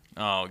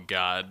 oh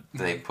god.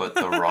 They put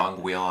the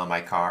wrong wheel on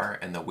my car,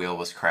 and the wheel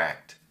was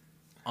cracked.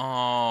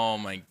 Oh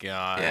my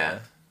god. Yeah.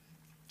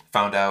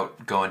 Found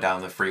out going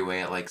down the freeway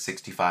at like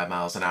 65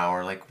 miles an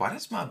hour, like, why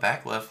does my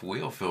back left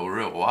wheel feel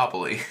real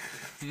wobbly?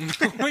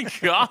 Oh my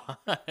god.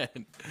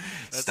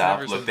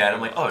 Stopped, looked at him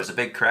like, oh, there's a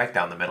big crack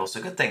down the middle,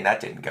 so good thing that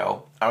didn't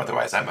go.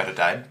 Otherwise, I might have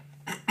died.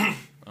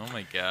 Oh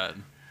my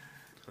god.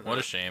 What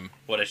a shame.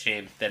 What a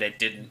shame that it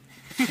didn't.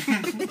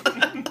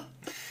 When I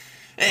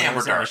And we're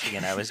was in dark.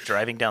 Michigan, I was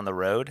driving down the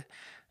road,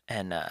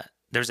 and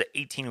there was an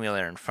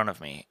 18-wheeler in front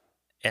of me,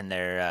 and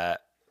their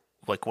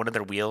like one of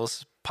their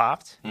wheels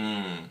popped,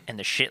 and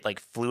the shit like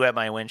flew at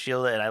my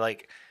windshield, and I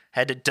like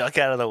had to duck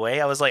out of the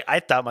way. I was like, I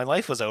thought my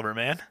life was over,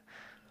 man.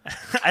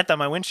 I thought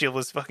my windshield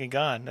was fucking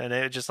gone, and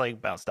it just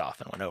like bounced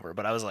off and went over.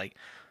 But I was like,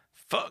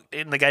 fuck,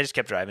 and the guy just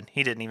kept driving.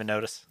 He didn't even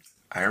notice.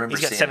 I remember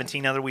He's got seeing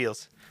 17 other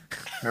wheels.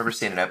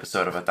 an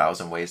episode of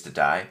 1,000 Ways to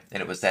Die,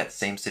 and it was that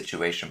same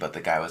situation, but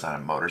the guy was on a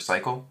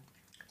motorcycle,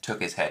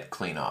 took his head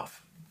clean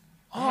off.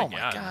 Oh my my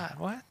God. god,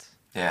 what?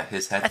 Yeah,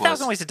 his head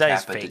 1,000 was Ways to Die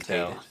is fake,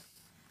 decapitated. though.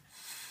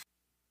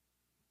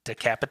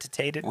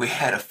 Decapitated? We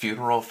had a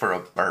funeral for a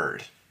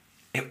bird.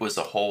 It was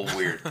a whole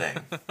weird thing.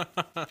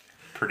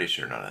 Pretty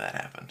sure none of that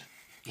happened.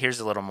 Here's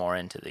a little more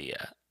into the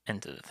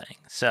thing.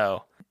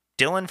 So,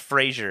 Dylan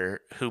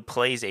Frazier, who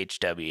plays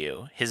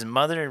HW, his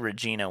mother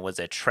Regina was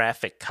a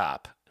traffic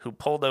cop who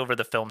pulled over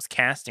the film's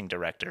casting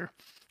director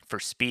for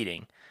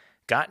speeding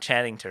got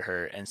chatting to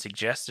her and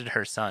suggested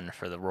her son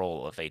for the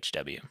role of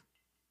HW.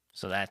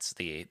 So that's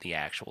the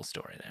actual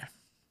story there.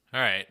 All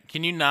right.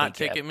 Can you not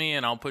Hey, Cap. ticket me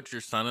and I'll put your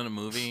son in a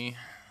movie?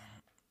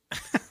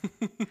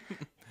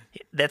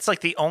 That's like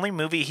the only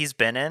movie he's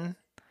been in,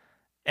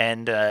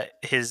 and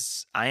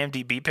his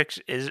IMDb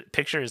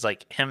picture is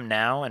like him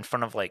now in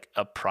front of like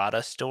a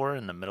Prada store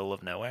in the middle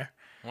of nowhere.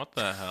 What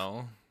the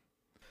hell?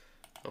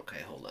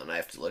 Okay, hold on. I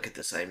have to look at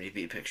this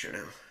IMDb picture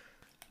now.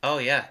 Oh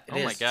yeah, it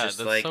is. Oh my god, just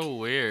that's like, so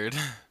weird.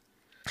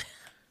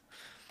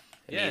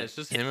 Yeah, mean, it's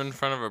just him in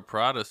front of a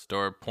Prada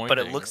store pointing. But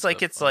it looks What like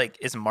the it's fuck? like,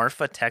 is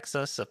Marfa,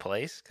 Texas a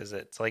place? Because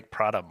it's like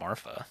Prada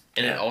Marfa.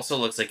 and it also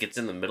looks like it's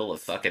in the middle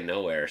of fucking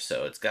nowhere,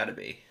 so it's got to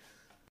be.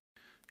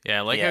 Yeah,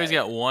 I like Yeah, how he's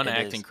got one it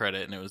acting is.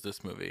 credit, and it was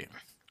this movie.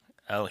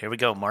 Oh, here we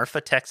go. Marfa,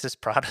 Texas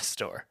Prada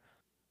store.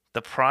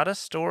 The Prada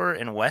store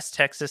in West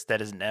Texas that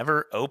is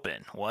never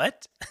open.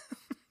 What?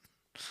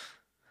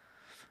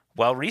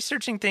 While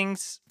researching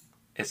things,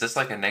 Is this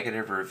like a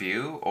negative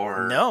review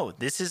or no,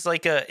 this is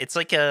like it's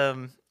like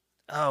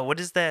oh, what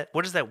is that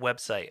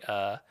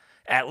website?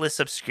 Atlas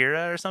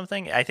Obscura or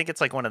something? I think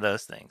it's like one of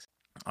those things.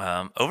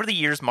 Over the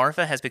years,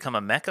 Marfa has become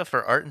a mecca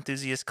for art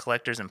enthusiasts,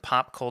 collectors, and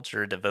pop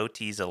culture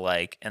devotees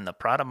alike, and the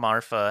Prada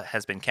Marfa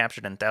has been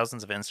captured in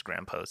thousands of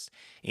Instagram posts.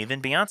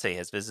 Even Beyonce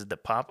has visited the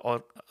pop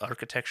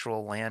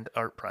architectural land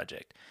art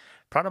project.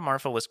 Prada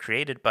Marfa was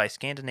created by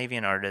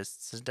Scandinavian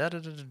artists.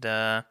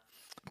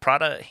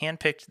 Prada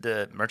handpicked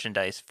the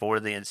merchandise for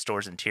the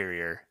store's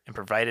interior and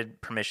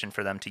provided permission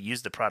for them to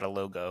use the Prada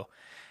logo.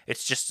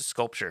 It's just a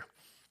sculpture.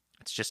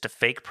 It's just a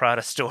fake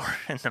Prada store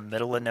in the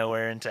middle of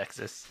nowhere in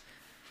Texas.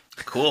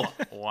 Cool.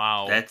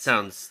 Wow. That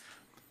sounds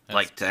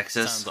like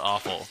Texas. Sounds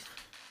awful.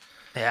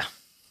 Yeah.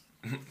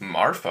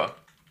 Marfa?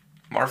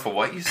 Marfa,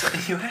 what you say?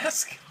 You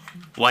ask?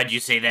 Why'd you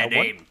say that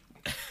name?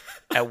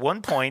 At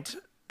one point,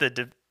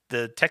 the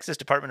Texas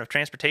Department of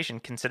Transportation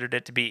considered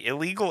it to be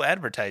illegal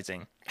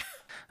advertising.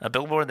 A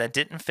billboard that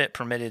didn't fit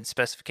permitted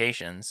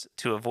specifications.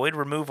 To avoid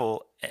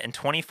removal in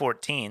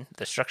 2014,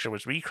 the structure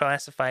was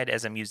reclassified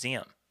as a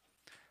museum,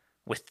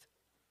 with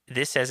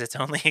this as its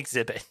only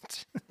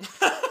exhibit.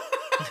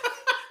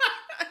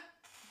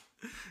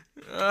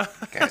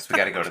 Guys, we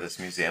gotta go to this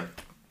museum.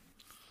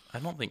 I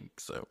don't think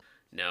so.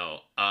 No.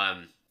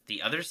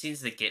 The other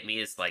scenes that get me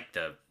is like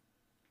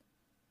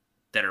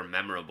that are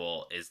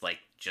memorable is like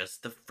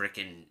just the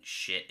freaking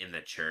shit in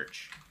the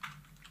church.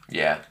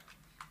 Yeah.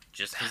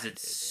 Just because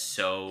it's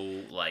so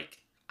like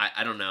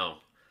I don't know,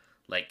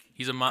 like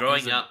He's a growing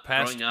he's a up,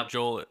 past growing up,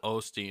 Joel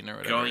Osteen or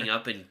whatever. growing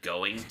up and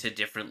going to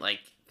different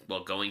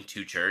going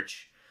to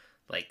church.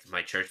 Like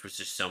my church was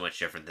just so much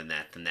different than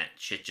that. Then that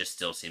shit just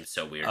still seems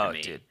so weird to Oh,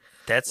 me. dude.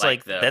 That's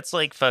Like that's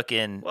like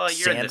fucking Well,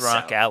 you're in the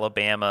Sandrock, South.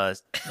 Alabama,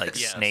 like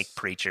Yes. snake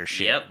preacher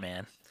shit, Yep.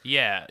 man.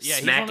 Yeah, he's one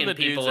of smacking the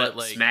people, dudes that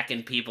like.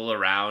 smacking people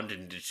around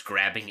and just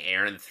grabbing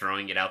air and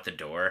throwing it out the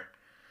door.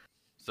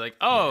 It's like,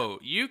 oh,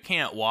 you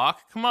can't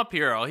walk. Come up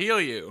here. I'll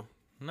heal you.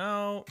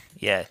 No.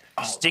 Yeah.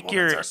 Oh, stick the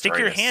your woman's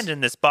arthritis. hand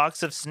in this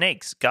box of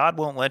snakes. God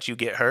won't let you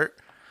get hurt.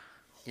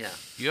 Yeah.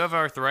 You have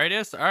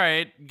arthritis? All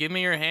right, give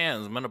me your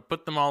hands. I'm gonna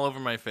put them all over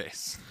my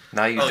face.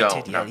 No, you Oh,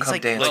 don't. Dude, No, yeah, he's come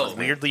like, dance like with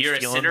me. weirdly You're a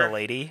feeling sinner? the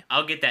lady.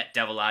 I'll get that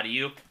devil out of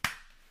you.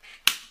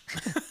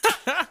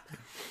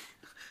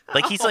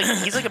 Like he's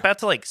like about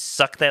to like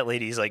suck that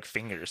lady's like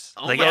fingers.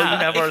 Oh like, my oh, you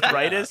God. have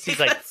arthritis? He's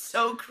like, That's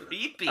so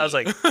creepy. I was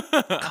like,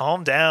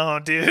 calm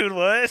down, dude.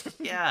 What?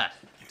 yeah.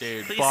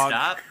 Dude, Please bonk.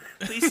 stop.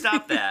 Please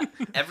stop that.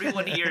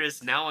 Everyone here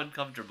is now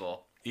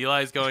uncomfortable.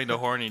 Eli's going to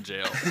horny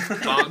jail.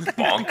 Bonk.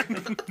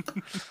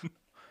 Bonk.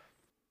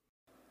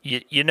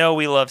 You know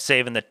we love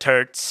saving the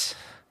turts.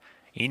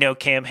 You know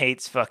Cam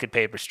hates fucking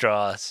paper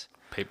straws.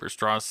 Paper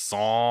straw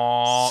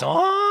song.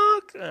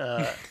 Sock.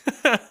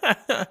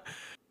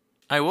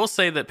 I will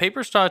say that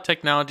paper straw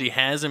technology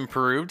has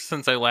improved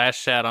since I last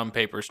shat on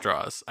paper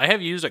straws. I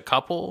have used a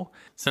couple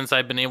since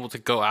I've been able to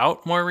go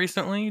out more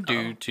recently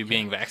due to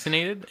being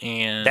vaccinated,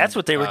 and That's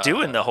what they were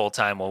doing the whole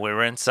time while we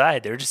were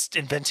inside. They were just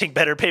inventing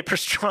better paper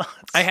straws.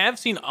 I have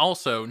seen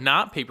also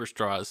not paper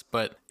straws,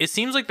 but it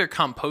seems like they're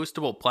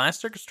compostable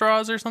plastic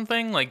straws or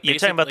something. Like You're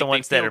talking about the like,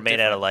 ones they that feel are made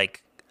out of different.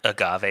 like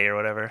agave or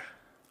whatever.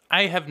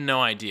 I have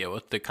no idea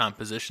what the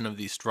composition of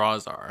these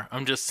straws are.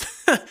 I'm just,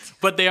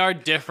 but they are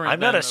different.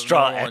 I'm not than a the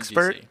straw normal ones you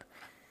expert.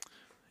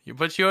 see.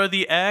 But you're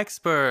the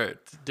expert,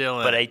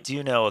 Dylan. But I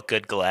do know a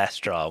good glass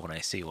straw when I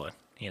see one,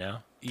 you know?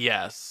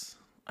 Yes.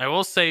 I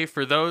will say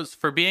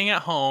for being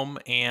at home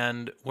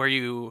and where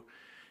you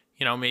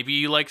know, maybe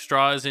you like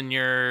straws in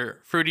your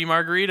fruity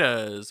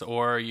margaritas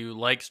or you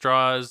like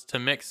straws to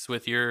mix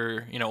with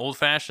your, you know, old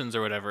fashions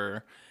or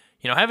whatever.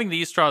 You know, having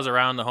these straws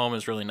around the home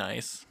is really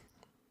nice.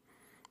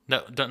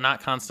 No,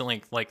 not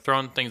constantly like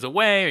throwing things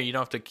away, or you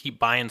don't have to keep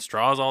buying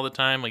straws all the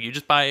time. Like you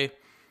just buy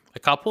a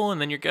couple and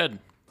then you're good.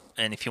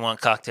 And if you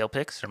want cocktail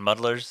picks or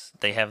muddlers,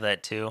 they have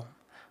that too.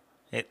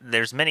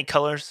 There's many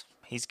colors.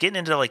 He's getting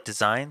into like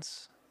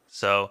designs.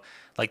 So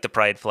like the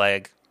pride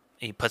flag,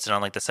 he puts it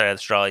on like the side of the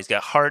straw. He's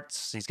got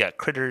hearts. He's got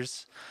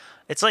critters.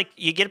 It's like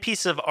you get a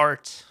piece of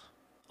art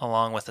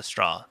along with a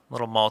straw.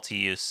 Little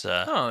multi-use.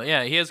 Oh,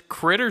 yeah, he has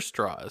critter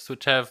straws,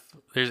 which have,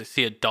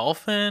 see a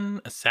dolphin,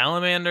 a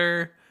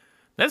salamander.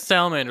 That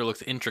salamander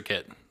looks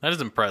intricate. That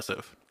is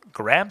impressive.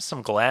 Grab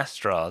some glass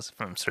straws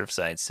from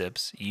Surfside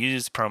Sips.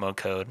 Use promo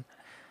code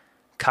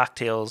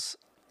cocktails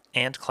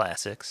and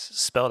classics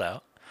spelled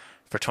out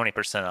for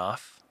 20%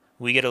 off.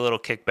 We get a little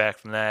kickback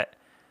from that.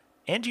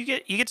 And you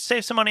get to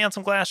save some money on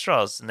some glass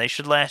straws, and they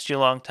should last you a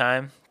long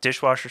time.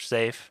 Dishwasher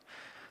safe.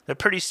 They're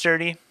pretty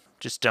sturdy.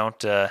 Just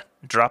don't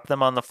drop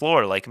them on the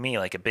floor like me,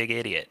 like a big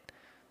idiot.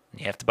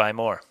 You have to buy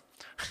more.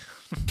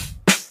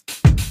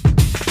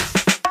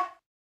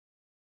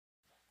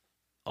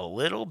 A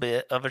little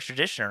bit of a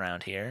tradition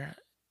around here.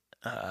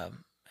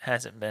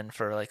 Hasn't been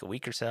for like a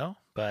week or so,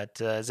 but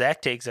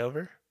Zach takes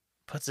over,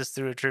 puts us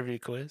through a trivia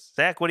quiz.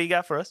 Zach, what do you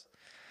got for us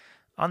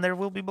on There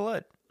Will Be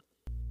Blood?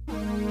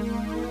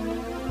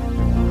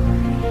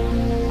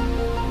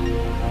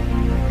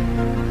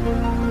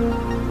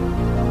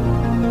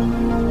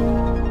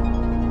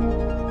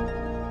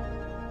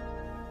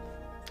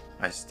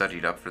 I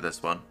studied up for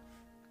this one.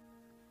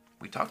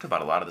 We talked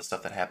about a lot of the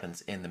stuff that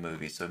happens in the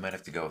movie, so we might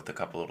have to go with a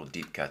couple little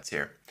deep cuts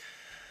here.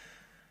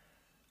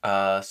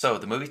 So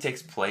the movie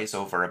takes place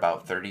over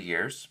about 30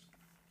 years,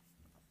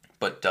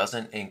 but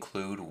doesn't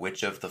include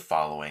which of the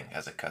following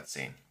as a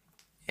cutscene?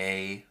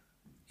 A,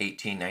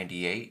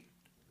 1898,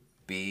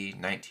 B,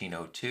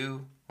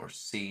 1902, or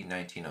C,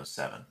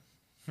 1907?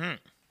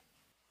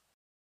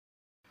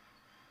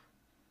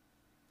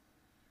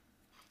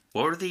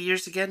 What were the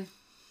years again?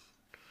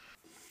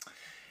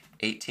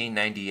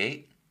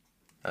 1898,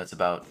 that's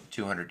about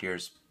 200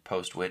 years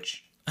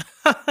post-Witch.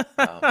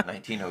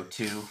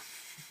 1902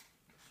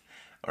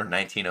 or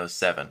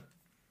 1907.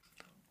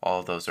 All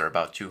of those are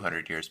about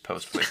 200 years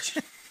post-Witch.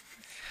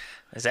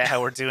 Is that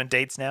how we're doing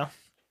dates now?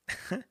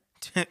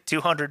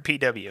 200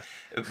 PW.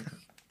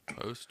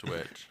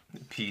 Post-Witch.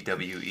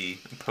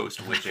 PWE,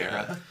 post-Witch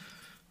era.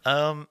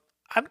 I'm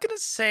gonna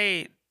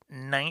say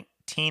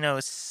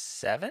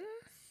 1907.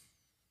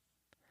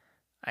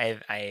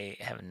 I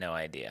have no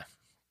idea,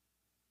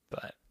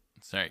 but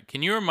Sorry,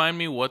 can you remind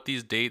me what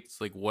these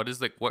dates, like, what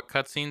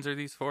cutscenes are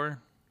these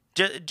for?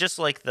 just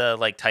like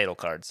the title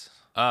cards.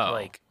 Oh,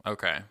 Like,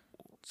 okay.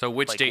 So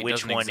which date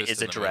which doesn't one exist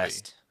is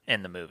addressed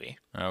in the movie?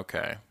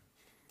 Okay.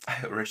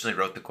 I originally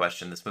wrote the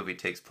question, this movie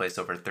takes place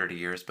over 30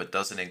 years, but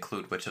doesn't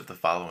include which of the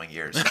following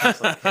years. I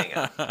was like, hang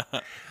on.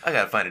 I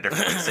gotta find a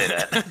different way to say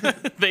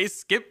that. They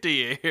skipped a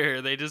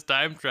year. They just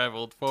time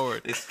traveled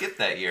forward. They skipped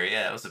that year,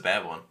 yeah, that was a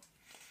bad one.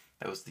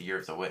 That was the year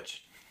of the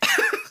witch.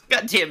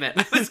 God damn it!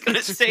 I was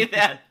gonna say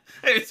that.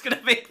 I was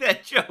gonna make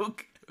that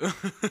joke.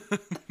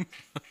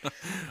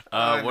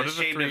 I'm What are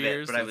the ashamed of 3 it,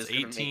 years? but I was It's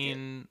gonna make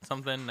 18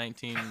 something,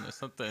 19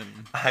 something.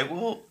 I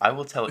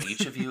will tell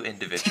each of you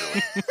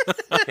individually.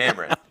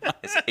 Cameron,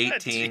 it's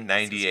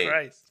 1898,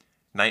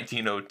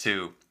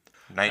 1902,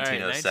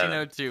 1907.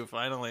 1902,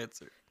 final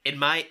answer. In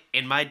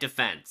my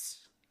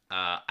defense,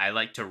 I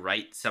like to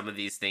write some of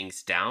these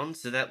things down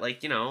so that,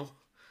 like,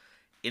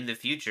 in the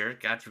future,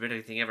 God forbid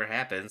anything ever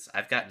happens,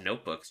 I've got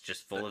notebooks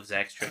just full of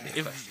Zach's trivia.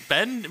 If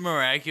Ben Just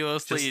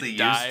miraculously the used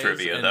dies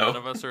trivia, and though. none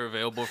of us are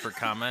available for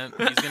comment,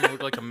 he's going to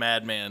look like a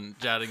madman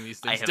jotting these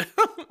things down.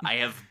 I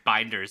have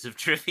binders of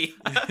trivia.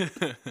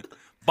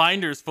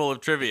 Binders full of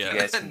trivia. You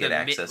guys can The get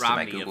Mitt access to my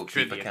Romney of Google Keep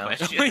trivia account.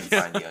 questions. You can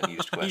find the unused He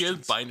has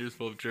questions. binders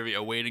full of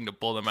trivia waiting to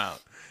pull them out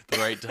at the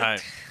right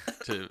time.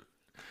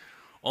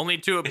 Only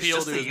to It's appeal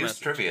just to the his used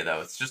message. trivia,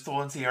 though. It's just the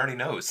ones he already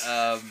knows.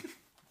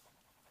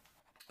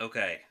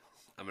 Okay.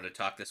 I'm going to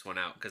talk this one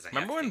out because I Remember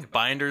have to when think about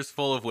binders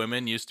full of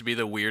women used to be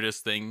the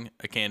weirdest thing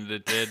a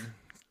candidate did?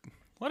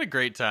 What a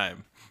great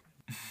time.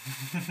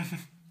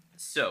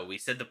 So, we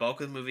said the bulk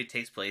of the movie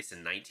takes place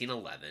in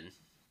 1911.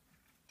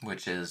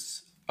 Which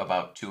is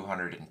about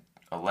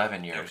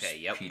 211 years. Okay,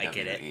 yep, PWE. I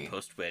get it.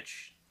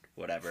 Post-Witch,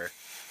 whatever.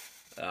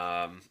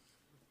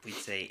 We'd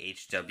say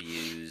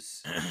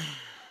HW's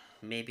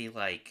maybe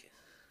like...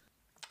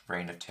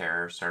 Reign of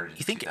Terror started in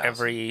You think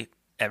 2000.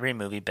 every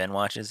movie Ben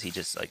watches, he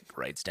just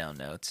writes down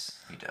notes?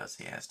 He does.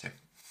 He has to.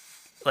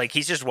 Like,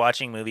 he's just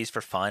watching movies for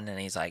fun, and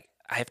he's like,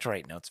 I have to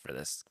write notes for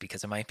this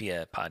because it might be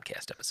a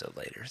podcast episode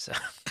later. So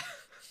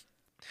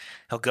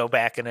he'll go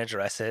back and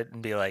address it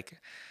and be like,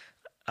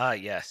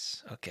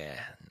 yes, okay,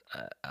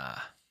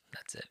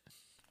 that's it.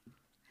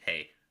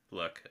 Hey,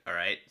 look, all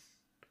right?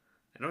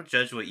 I don't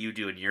judge what you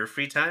do in your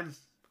free time.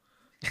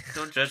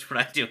 Don't judge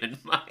what I do in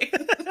mine.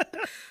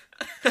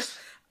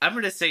 I'm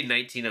going to say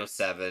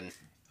 1907.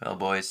 Well,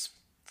 boys,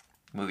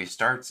 the movie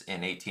starts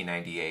in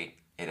 1898.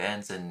 It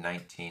ends in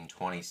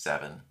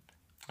 1927.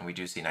 And we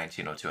do see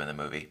 1902 in the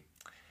movie.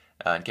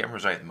 And Cameron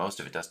was right. Most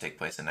of it does take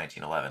place in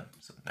 1911.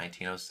 So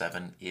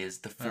 1907 is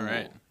the fool. All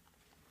right.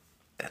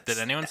 Did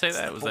anyone say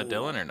that? Was that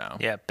Dylan or no?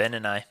 Yeah, Ben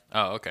and I.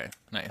 Oh, okay.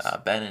 Nice.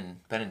 Ben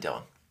and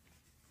Dylan.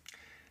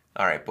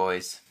 All right,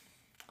 boys.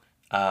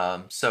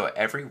 So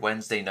every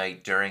Wednesday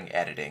night during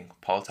editing,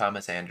 Paul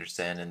Thomas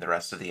Anderson and the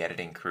rest of the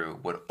editing crew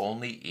would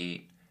only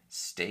eat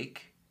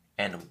steak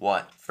and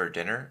what for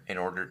dinner in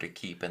order to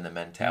keep in the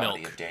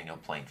mentality Milk. of Daniel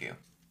Plainview?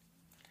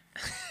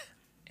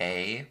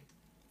 A,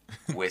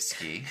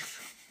 whiskey,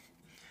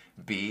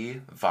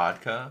 B,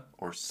 vodka,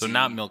 or C, So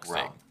not milk steak,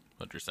 rum?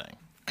 what you're saying.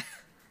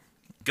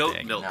 Goat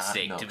Dang. milk Not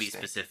steak, milk to be steak.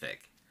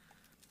 specific.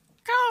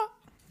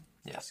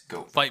 Yes,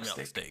 goat Fight milk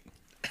milk steak.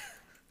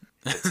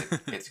 steak.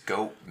 It's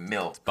goat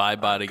milk. By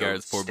goat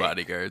bodyguards for steak.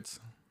 bodyguards.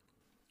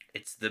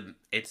 It's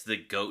the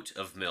goat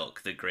of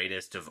milk, the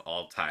greatest of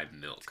all time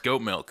milk.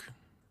 Goat milk.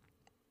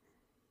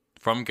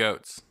 From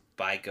goats.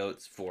 By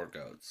goats for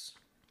goats.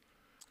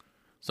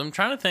 So I'm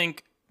trying to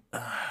think.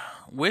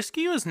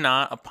 Whiskey was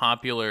not a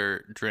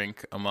popular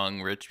drink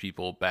among rich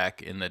people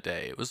back in the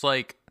day. It was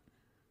like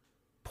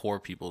poor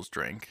people's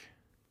drink.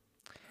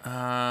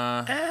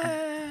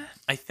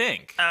 I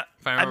think,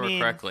 if I remember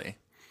correctly.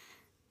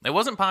 It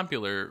wasn't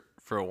popular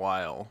for a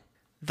while.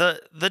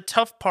 The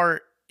tough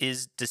part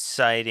is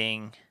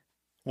deciding.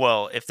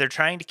 Well, if they're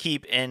trying to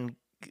keep in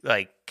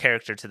like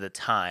character to the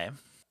time,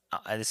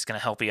 this is gonna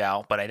help you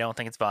out. But I don't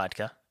think it's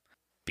vodka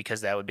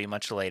because that would be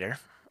much later.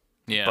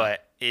 Yeah.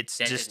 But it's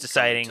That just didn't come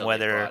deciding until they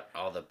whether brought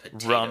all the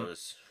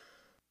potatoes.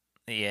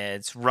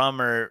 it's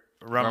rum or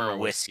or whiskey.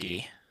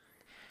 whiskey.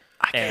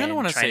 I kind of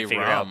want to say figure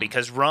rum. out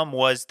because rum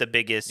was the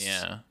biggest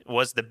Yeah.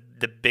 was the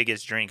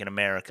biggest drink in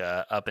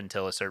America up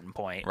until a certain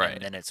point, Right.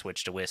 and then it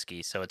switched to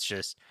whiskey. So it's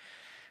just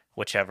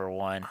whichever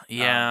one.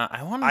 Yeah,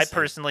 I want to. I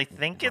personally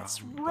think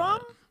it's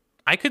rum.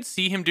 I could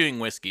see him doing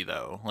whiskey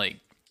though.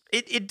 Like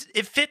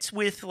It fits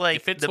with like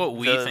it fits the, what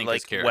we the, think like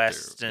is character.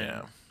 West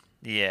and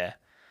yeah.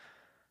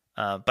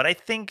 But I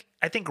think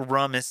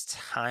rum is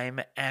time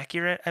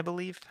accurate. I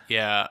believe.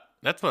 Yeah,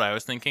 that's what I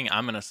was thinking.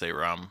 I'm gonna say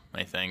rum.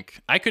 I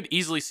think I could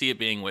easily see it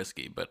being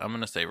whiskey, but I'm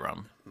gonna say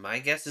rum. My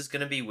guess is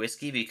gonna be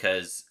whiskey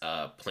because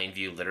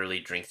Plainview literally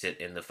drinks it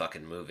in the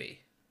fucking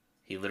movie.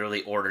 He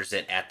literally orders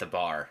it at the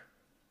bar.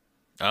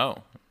 Oh,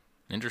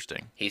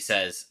 interesting. He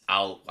says,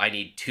 I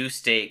need 2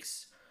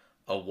 steaks,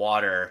 a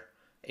water,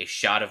 a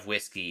shot of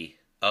whiskey,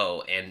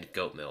 and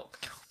goat milk.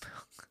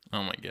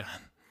 Oh my god,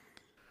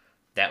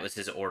 That was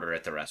his order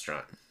at the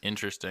restaurant.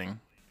 interesting.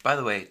 By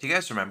the way, do you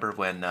guys remember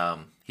when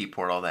he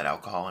poured all that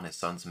alcohol in his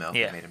son's milk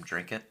Yeah. and made him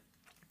drink it?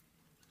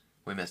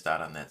 We missed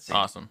out on that scene.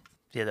 Awesome.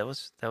 Yeah, that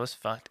was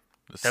fucked.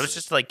 This That was is-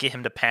 just to, like get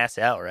him to pass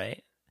out,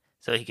 right?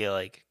 So he could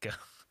like go.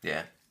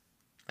 Yeah.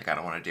 Like, I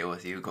don't want to deal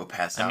with you. Go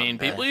pass I out. mean, in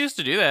bed. people used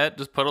to do that.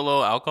 Just put a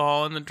little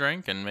alcohol in the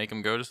drink and make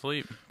them go to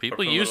sleep. People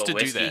put a used to little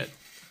do whiskey. that.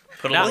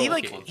 Put a Now, Well,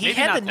 little he Maybe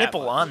had not the that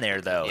nipple much. on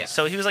there though, Yeah.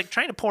 so he was like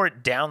trying to pour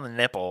it down the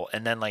nipple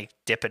and then like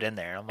dip it in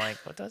there. I'm like,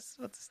 what's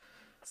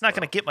it's not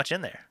gonna get much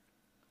in there.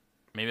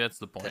 Maybe that's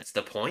the point. That's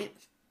the point.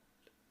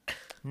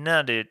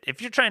 No, dude.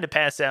 If you're trying to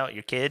pass out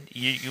your kid,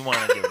 you want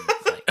to give him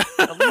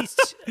like, at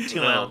least 2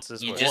 No,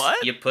 ounces. you worth.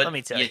 just you put Let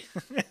me tell you.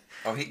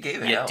 Oh, he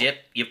gave it you out. dip,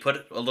 you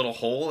put a little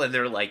hole in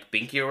their like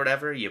binky or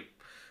whatever. You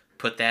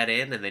put that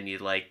in, and then you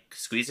like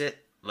squeeze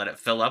it, let it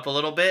fill up a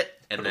little bit,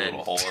 and Put a then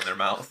little hole in their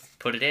mouth.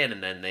 put it in,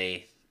 and then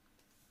they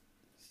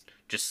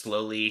just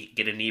slowly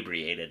get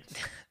inebriated.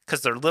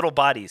 Because their little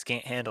bodies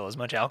can't handle as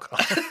much alcohol.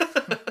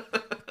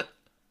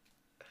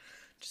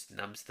 Just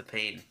numbs the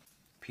pain.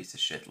 Piece of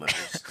shit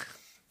livers.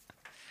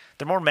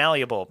 They're more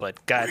malleable,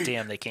 but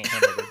goddamn, they can't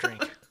handle their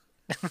drink.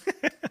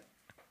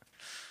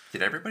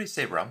 Did everybody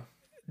say rum?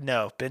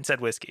 No, Ben said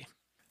whiskey.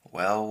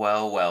 Well,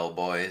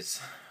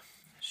 boys.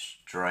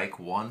 Strike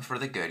one for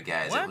the good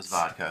guys. What? It was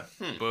vodka.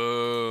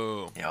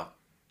 Boo. Yeah.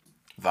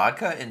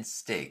 Vodka and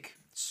steak.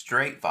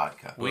 Straight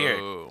vodka. Weird.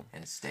 Boo.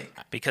 And steak.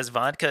 Because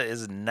vodka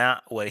is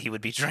not what he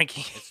would be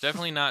drinking. It's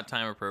definitely not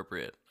time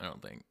appropriate, I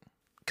don't think.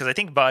 Because I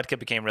think vodka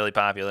became really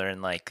popular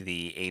in like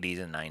the 80s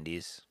and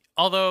 90s.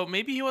 Although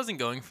maybe he wasn't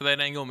going for that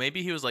angle.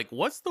 Maybe he was like,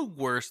 "What's the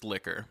worst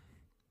liquor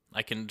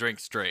I can drink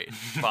straight?"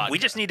 Vodka. We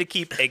just need to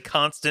keep a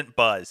constant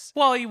buzz.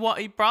 Well,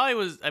 he probably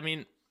was. I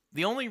mean,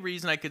 the only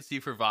reason I could see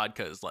for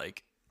vodka is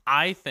like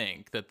I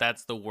think that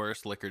that's the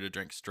worst liquor to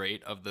drink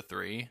straight of the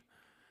 3,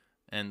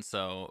 and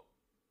so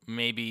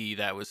maybe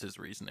that was his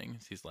reasoning.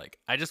 He's like,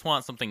 I just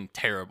want something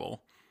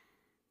terrible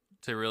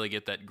to really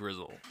get that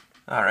grizzle.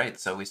 All right,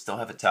 so we still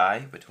have a tie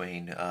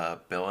between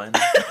Bill and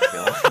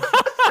Bill.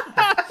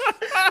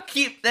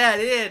 Keep that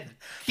in.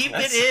 Keep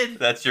it in.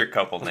 That's your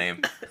couple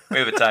name. We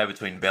have a tie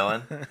between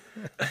Billin,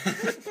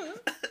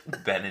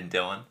 Ben and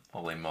Dylan.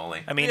 Holy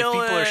moly. I mean, if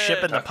people are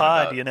shipping the Talking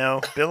pod, about- you know,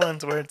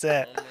 Billings where it's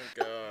at. Oh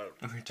my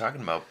god, We were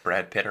talking about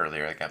Brad Pitt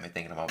earlier. That got me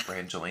thinking about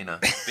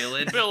Brangelina.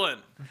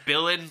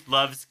 Billin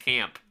loves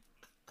camp.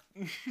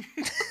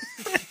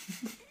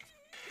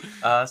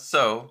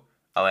 So,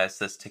 I'll ask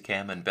this to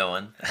Cam and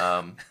Billin.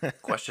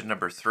 Question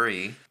number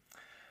 3.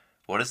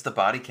 What is the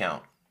body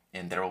count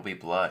in There Will Be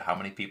Blood? How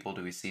many people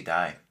do we see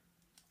die?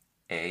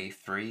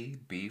 A3,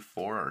 B4,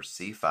 or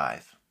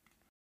C5?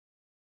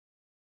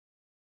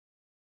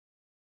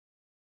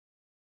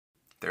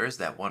 There is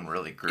that one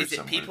really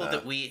gruesome people where the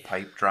that we-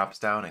 pipe drops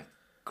down and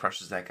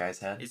crushes that guy's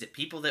head. Is it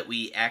people that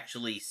we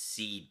actually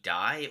see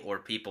die, or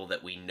people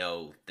that we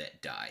know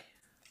that die?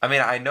 I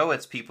mean, I know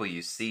it's people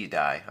you see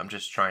die. I'm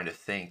just trying to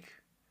think.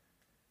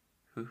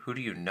 Who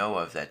do you know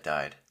of that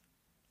died?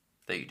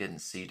 That you didn't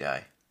see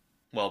die?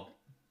 Well,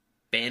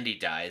 Bandy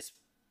dies,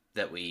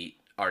 that we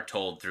are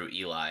told through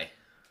Eli.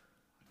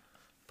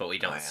 but we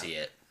don't yeah. see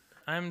it.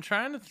 I'm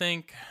trying to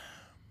think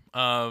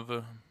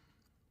of.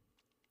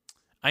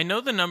 I know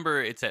the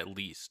number. It's at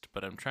least,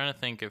 but I'm trying to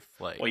think if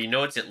like. Well, you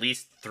know it's at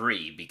least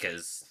 3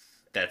 because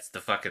that's the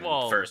fucking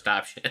Well- first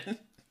option.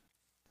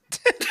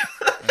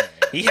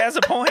 He has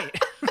a point.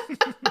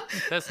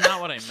 That's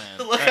not what I meant.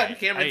 The look All on right,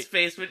 Cameron's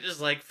face was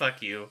just like,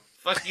 fuck you.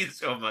 Fuck you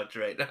so much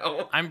right now.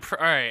 all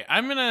right.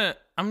 I'm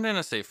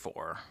gonna say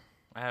 4.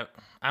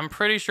 I'm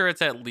pretty sure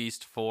it's at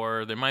least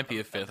 4. There might be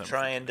a 5th.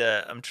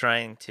 I'm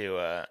trying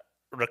to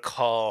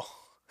recall,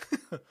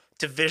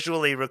 to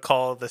visually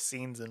recall the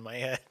scenes in my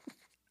head.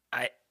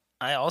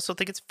 I also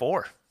think it's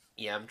 4.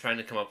 Yeah, I'm trying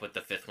to come up with the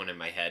 5th one in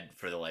my head.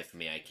 For the life of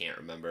me, I can't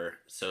remember.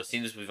 So as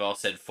soon as we've all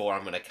said 4,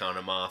 I'm going to count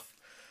them off.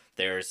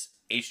 There's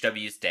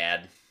HW's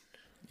dad.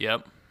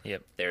 Yep.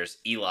 There's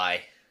Eli.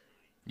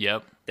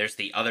 Yep. There's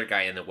the other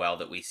guy in the well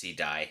that we see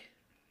die.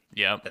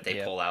 Yep. That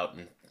they pull out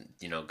and,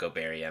 go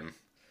bury him.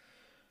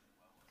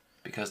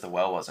 Because the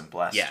well wasn't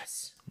blessed.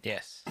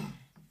 Yes.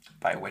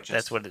 By witches.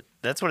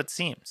 That's what it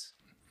seems.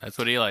 That's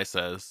what Eli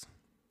says.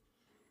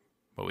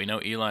 But we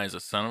know Eli is a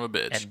son of a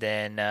bitch. And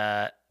then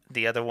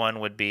the other one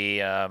would be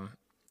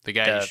the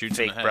guy the who shoots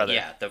fake in the head. brother.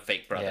 Yeah, the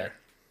fake brother.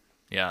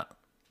 Yeah.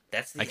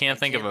 I can't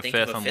think of a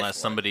 5th unless one.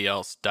 somebody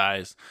else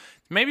dies.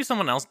 Maybe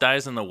someone else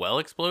dies in the well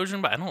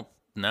explosion, but I don't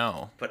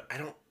know. But I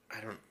don't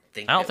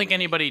think. I don't think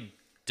anybody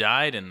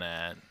died in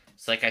that.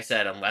 It's like I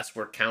said, unless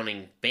we're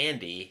counting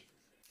Bandy,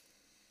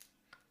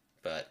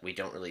 but we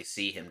don't really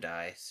see him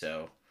die.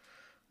 So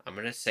I'm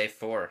gonna say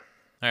 4.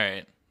 All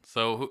right.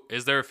 So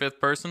is there a 5th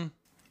person?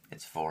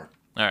 It's 4.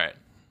 All right.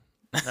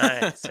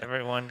 Nice,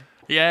 everyone.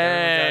 Yay!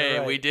 Everyone got it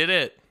right. We did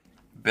it.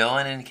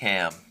 Billin and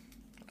Cam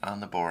on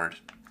the board.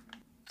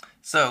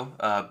 So,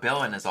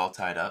 Billin is all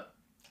tied up.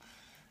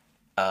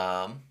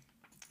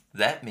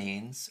 That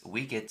means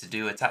we get to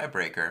do a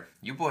tiebreaker.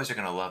 You boys are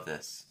going to love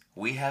this.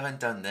 We haven't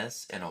done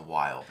this in a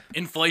while.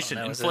 Inflation.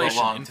 Oh, that was Inflation.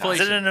 a long time.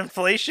 Inflation. Is it an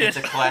inflation? It's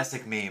a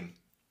classic meme.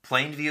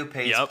 Plainview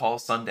pays Yep. Paul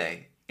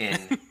Sunday in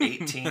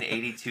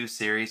 1882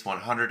 series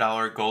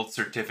 $100 gold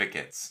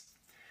certificates.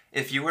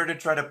 If you were to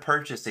try to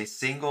purchase a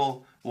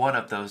single one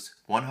of those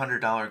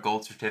 $100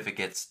 gold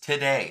certificates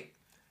today,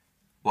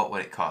 what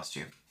would it cost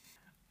you?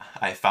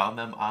 I found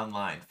them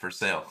online for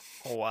sale.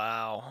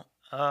 Wow.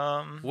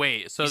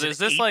 Wait, so is is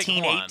it this like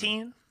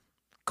 1818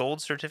 gold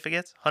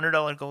certificates?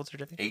 $100 gold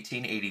certificate?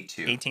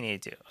 1882.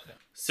 1882. Okay.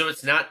 So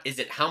it's not. Is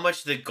it how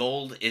much the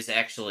gold is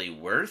actually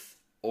worth,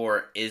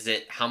 or is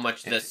it how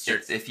much the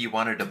It's if you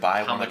wanted to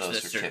buy how one of much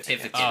those the certificates.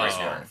 certificate is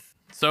Oh. worth?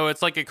 So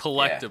it's like a Yeah,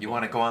 collectible. you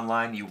want to go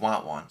online, you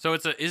want one. So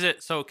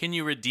so can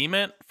you redeem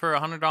it for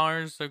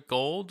 $100 of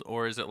gold,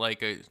 or is it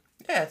like a?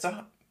 Yeah,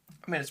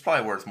 it's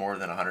probably worth more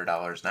than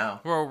 $100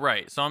 now. Well,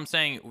 right. So I'm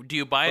saying, do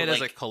you buy But it as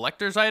a like-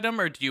 collector's item,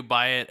 or do you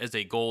buy it as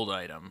a gold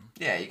item?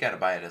 Yeah, you got to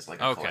buy it as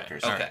like a Okay,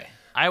 collector's. all item.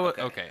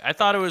 Okay. Okay. I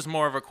thought it was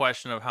more of a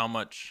question of how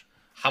much.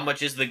 How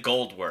much is the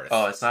gold worth?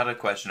 Oh, it's not a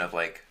question of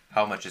like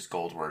how much is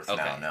gold worth now.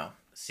 Okay. No,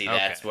 See, Okay.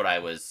 that's what I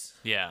was.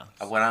 Yeah.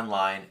 I went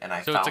online and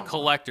I So found it's a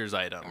collector's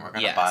item. one, and we're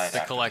gonna Yes. buy it. It's a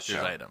after the collector's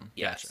show. item.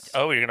 Yes. Gotcha.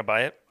 Oh, you're gonna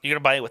buy it? You're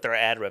gonna buy it with our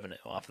ad revenue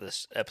off of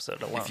this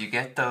episode alone. If you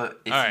get the, if All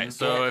you right.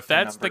 So get if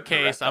that's number the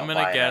case, correct, I'm I'll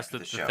gonna buy it guess after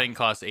that the show. thing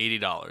costs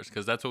 $80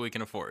 because that's what we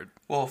can afford.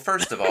 Well,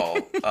 first of all,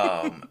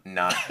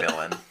 not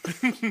villain.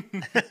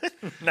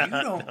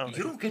 No,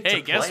 You don't get Hey,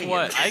 to guess play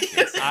what?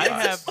 in I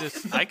have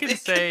this. I can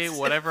say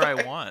whatever I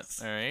want.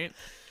 All right.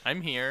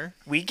 I'm here.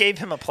 we gave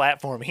him a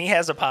platform. He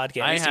has a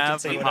podcast. I He can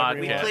have say a whatever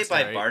he podcast. We wants. play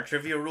by right. bar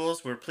trivia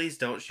rules, where please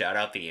don't shout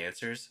out the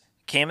answers.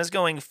 Cam is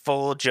going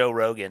full Joe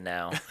Rogan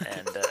now,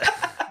 and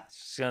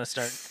she's gonna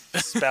start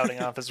spouting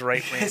off his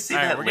right wing. See All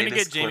right, that we're gonna get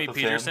latest Jamie clip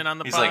of him? Peterson on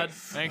the He's pod.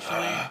 like,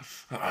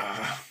 Actually,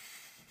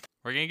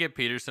 we're gonna get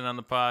Peterson on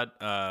the pod.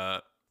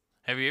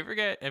 Have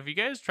you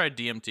guys tried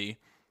DMT?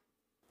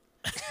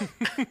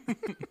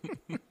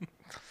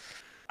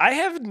 I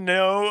have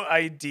no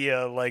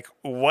idea like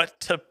what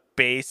to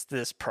base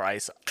this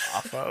price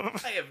off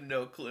of. I have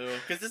no clue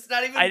because it's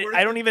not even. worth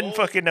I don't the even gold.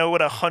 fucking know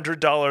what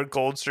 $100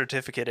 gold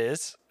certificate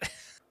is.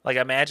 Like,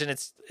 imagine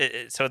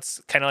so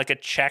it's kind of like a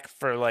check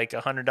for like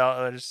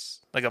 $100,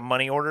 like a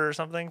money order or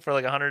something for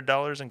like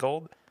 $100 in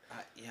gold.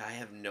 Yeah, I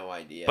have no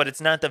idea. But it's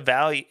not the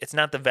value. It's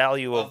not the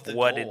value Of of the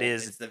what gold. it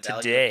is It's the value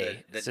of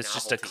today. the So it's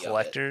just a novelty of it.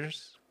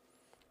 collector's.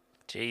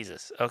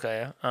 Jesus.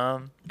 Okay.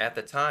 At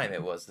the time,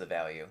 it was the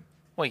value.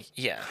 Well,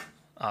 yeah,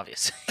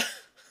 obviously.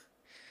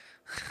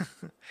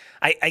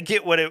 I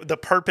get what the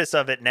purpose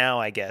of it now,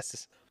 I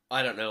guess.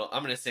 I don't know.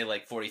 I'm gonna say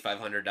like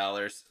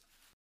 $4,500.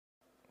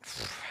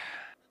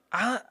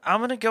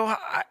 I'm gonna go.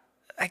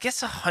 I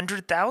guess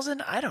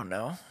 100,000. I don't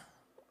know.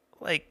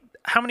 Like,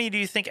 how many do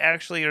you think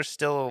actually are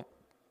still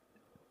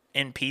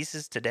in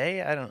pieces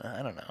today? I don't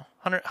know.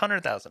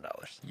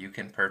 $100,000 You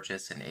can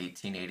purchase an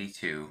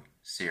 1882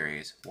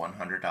 series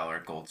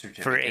 $100 gold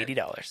certificate for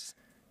 $80.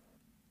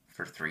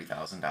 for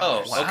 $3,000.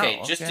 Oh, Wow,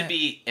 okay. Just okay. to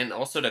be, and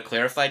also to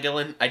clarify,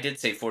 Dylan, I did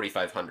say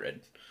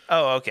 4,500.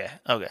 Oh, okay.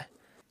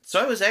 So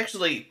I was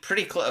actually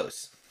pretty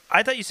close.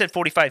 I thought you said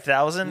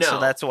 45,000, so No,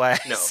 that's why I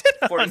no, said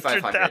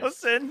 4,500.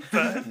 100,000.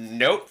 But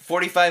Nope,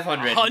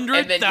 $4,500.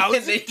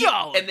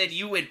 $100,000. And then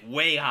you went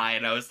way high,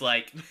 and I was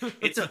like, if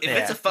it's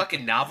Yeah. a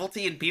fucking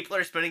novelty and people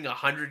are spending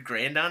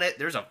 $100,000 on it,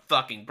 there's a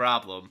fucking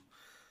problem.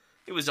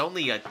 It was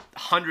only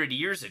 100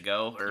 years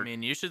ago, or I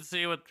mean, you should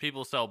see what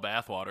people sell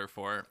bathwater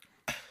for.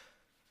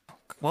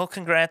 well,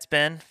 congrats,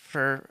 Ben,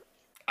 for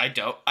I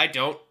don't.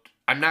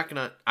 I'm not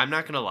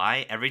gonna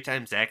lie. Every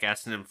time Zach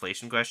asks an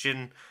inflation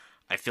question,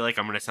 I feel like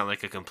I'm gonna sound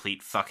like a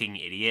complete fucking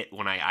idiot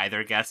when I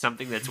either guess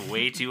something that's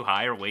way too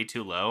high or way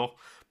too low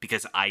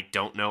because I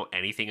don't know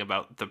anything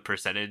about the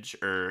percentage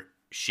or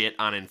shit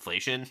on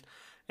inflation,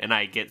 and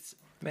I get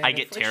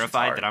inflation's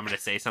terrified hard. that I'm gonna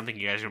say something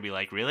you guys are gonna be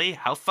like, really?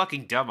 How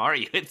fucking dumb are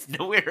you? It's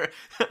nowhere.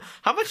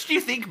 How much do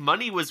you think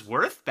money was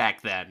worth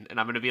back then? And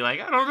I'm gonna be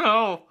like, I don't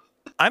know.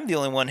 I'm the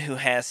only one who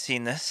has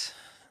seen this,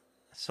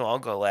 so I'll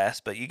go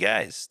last. But you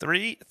guys,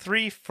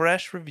 three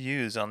fresh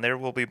reviews on There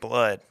Will Be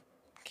Blood.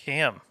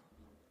 Cam,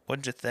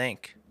 what'd you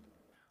think?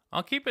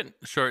 I'll keep it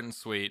short and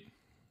sweet.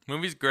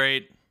 Movie's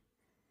great.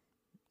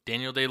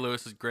 Daniel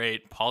Day-Lewis is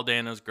great. Paul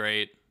Dano's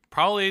great.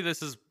 Probably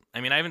this is,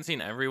 I mean, I haven't seen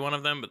every one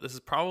of them, but this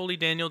is probably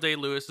Daniel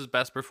Day-Lewis's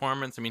best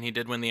performance. I mean, he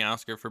did win the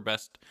Oscar for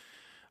best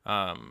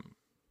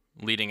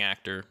leading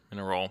actor in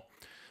a role.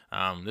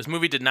 This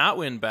movie did not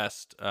win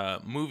best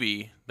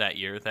movie that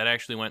year. That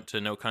actually went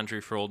to No Country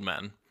for Old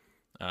Men.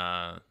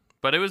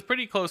 But it was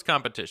pretty close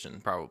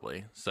competition,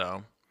 probably.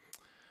 So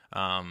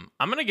I'm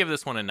going to give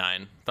this one a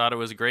 9. Thought it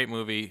was a great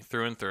movie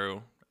through and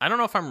through. I don't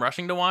know if I'm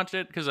rushing to watch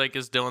it because, like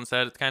as Dylan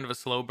said, it's kind of a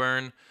slow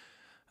burn.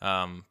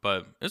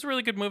 But it's a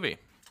really good movie.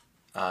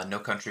 No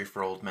Country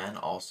for Old Men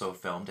also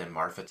filmed in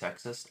Marfa,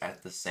 Texas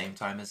at the same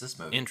time as this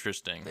movie.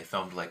 Interesting. They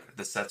filmed, like,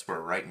 the sets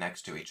were right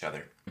next to each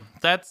other.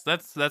 That's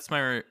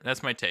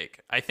my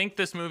take. I think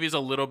this movie is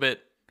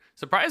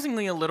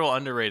surprisingly a little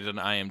underrated on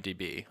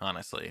IMDb,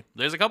 honestly.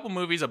 There's a couple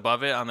movies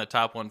above it on the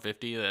top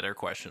 150 that are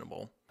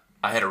questionable.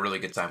 I had a really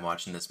good time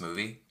watching this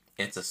movie.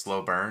 It's a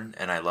slow burn,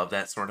 and I love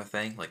that sort of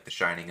thing. Like, The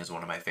Shining is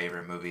one of my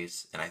favorite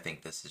movies, and I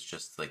think this is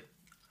just, like,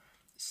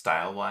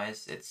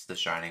 style-wise, it's The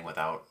Shining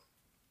without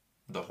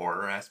the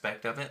horror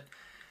aspect of it.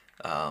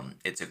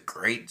 It's a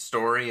great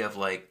story of,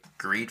 like,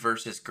 greed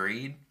versus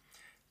greed,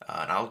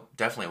 and I'll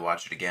definitely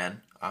watch it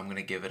again. I'm going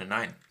to give it a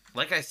 9.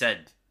 Like I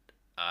said,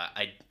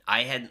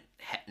 I had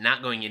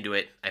not going into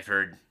it. I've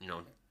heard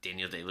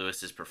Daniel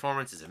Day-Lewis's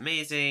performance is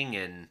amazing,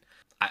 and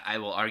I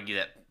will argue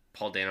that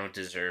Paul Dano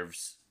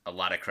deserves a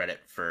lot of credit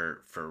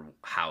for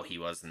how he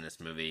was in this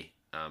movie.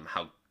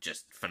 How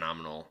just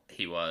phenomenal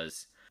he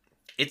was.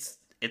 It's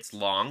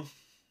long.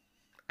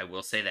 I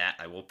will say that.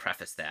 I will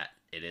preface that.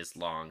 It is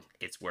long.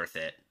 It's worth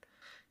it.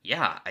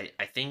 Yeah,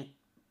 I think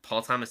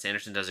Paul Thomas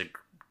Anderson does a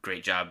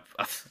great job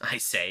of, I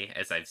say,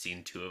 as I've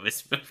seen 2 of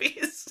his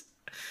movies.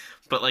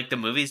 But, like, the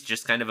movie's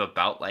just kind of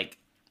about, like,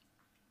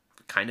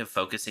 kind of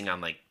focusing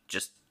on, like,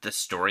 just the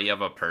story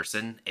of a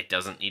person. It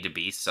doesn't need to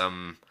be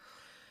some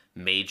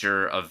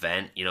major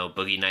event.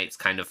 Boogie Nights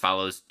kind of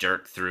follows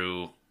Dirk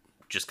through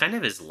just kind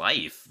of his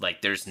life.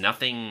 Like, there's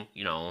nothing,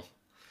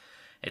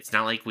 it's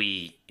not like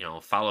we,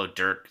 follow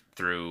Dirk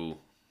through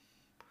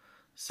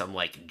some,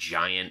 like,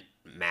 giant,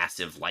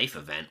 massive life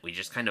event. We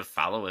just kind of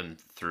follow him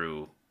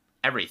through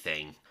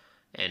everything.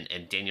 And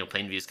Daniel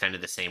Plainview is kind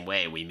of the same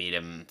way. We meet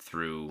him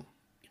through,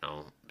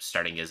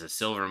 starting as a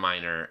silver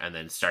miner and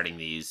then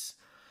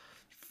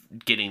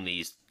getting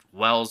these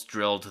wells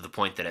drilled to the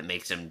point that it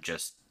makes him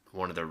just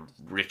one of the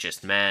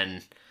richest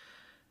men.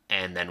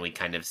 And then we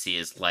kind of see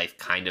his life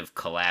kind of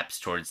collapse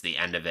towards the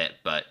end of it.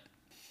 But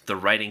the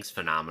writing's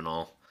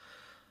phenomenal.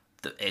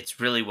 It's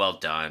really well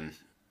done.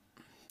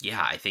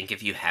 Yeah, I think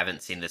if you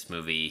haven't seen this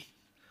movie,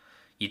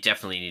 you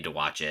definitely need to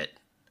watch it.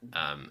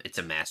 It's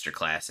a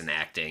masterclass in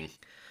acting.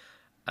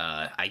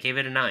 I gave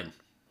it a 9.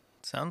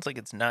 Sounds like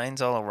it's 9s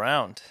all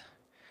around.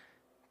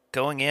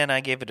 Going in,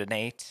 I gave it an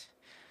 8.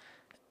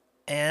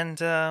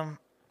 And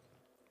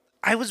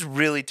I was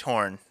really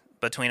torn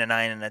between a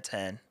 9 and a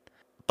 10.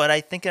 But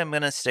I think I'm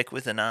going to stick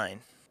with a 9.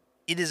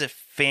 It is a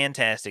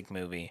fantastic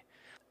movie.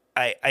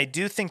 I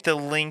do think the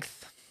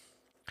length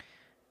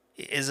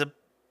is a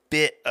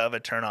bit of a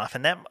turnoff.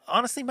 And that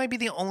honestly might be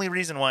the only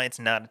reason why it's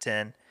not a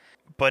 10.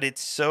 But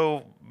it's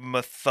so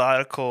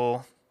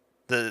methodical.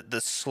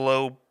 The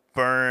slow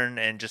burn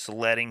and just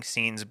letting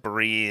scenes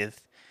breathe.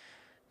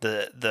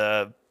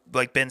 The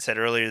like Ben said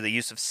earlier, the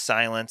use of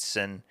silence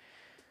and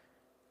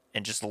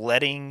just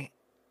letting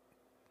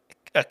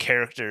a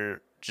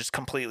character just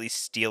completely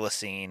steal a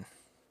scene.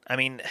 I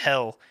mean,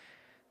 hell,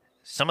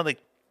 some of the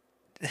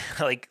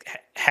like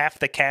half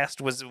the cast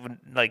was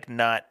like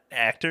not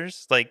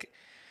actors. Like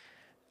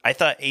I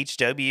thought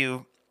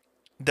HW,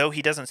 though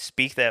he doesn't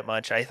speak that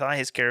much, I thought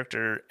his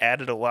character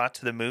added a lot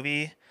to the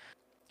movie.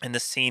 In the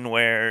scene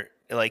where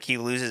like he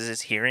loses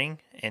his hearing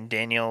and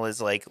Daniel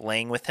is like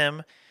laying with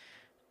him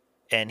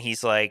and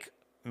he's like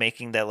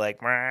making that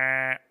like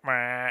 "Mah,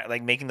 mah,"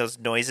 like making those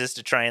noises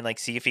to try and like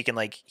see if he can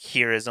like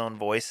hear his own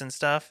voice and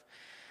stuff.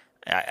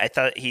 I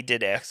thought he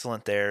did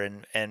excellent there,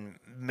 and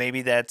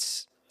maybe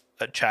that's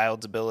a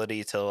child's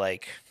ability to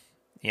like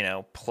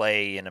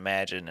play and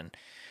imagine. And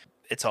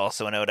it's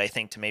also an ode, I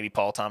think, to maybe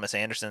Paul Thomas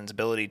Anderson's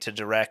ability to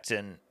direct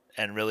and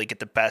really get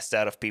the best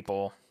out of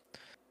people.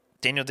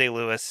 Daniel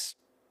Day-Lewis,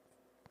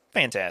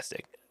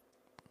 fantastic.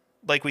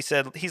 Like we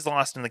said, he's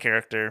lost in the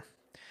character.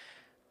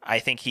 I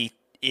think he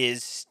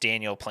is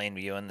Daniel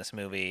Plainview in this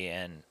movie,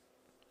 and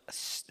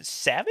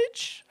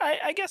savage,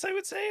 I guess I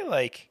would say.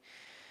 Like,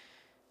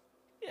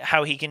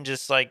 how he can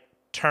just, like,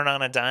 turn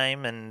on a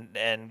dime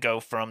and go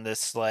from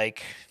this,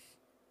 like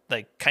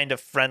kind of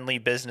friendly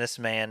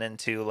businessman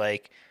into,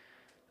 like,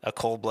 a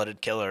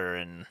cold-blooded killer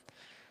and,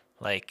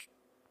 like,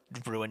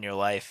 ruin your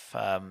life.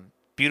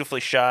 Beautifully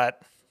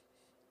shot.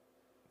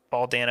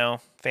 Paul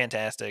Dano,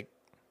 fantastic.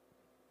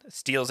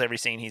 Steals every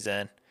scene he's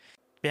in.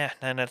 Yeah,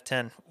 9 out of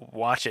 10.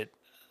 Watch it.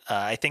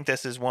 I think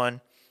this is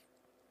one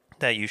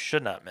that you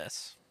should not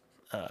miss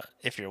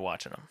if you're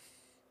watching them.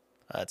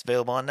 It's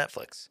available on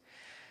Netflix.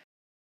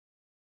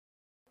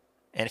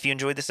 And if you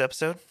enjoyed this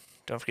episode,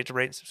 don't forget to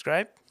rate and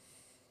subscribe.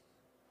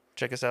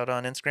 Check us out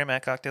on Instagram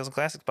at Cocktails and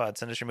Classics Pod.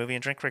 Send us your movie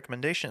and drink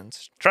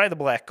recommendations. Try the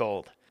Black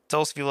Gold.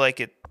 Tell us if you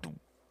like it.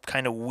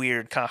 Kind of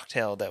weird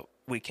cocktail that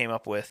we came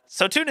up with.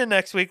 So tune in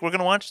next week. We're going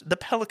to watch The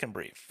Pelican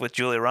Brief with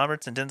Julia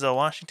Roberts and Denzel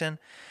Washington.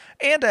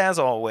 And as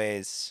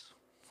always,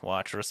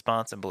 watch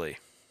responsibly.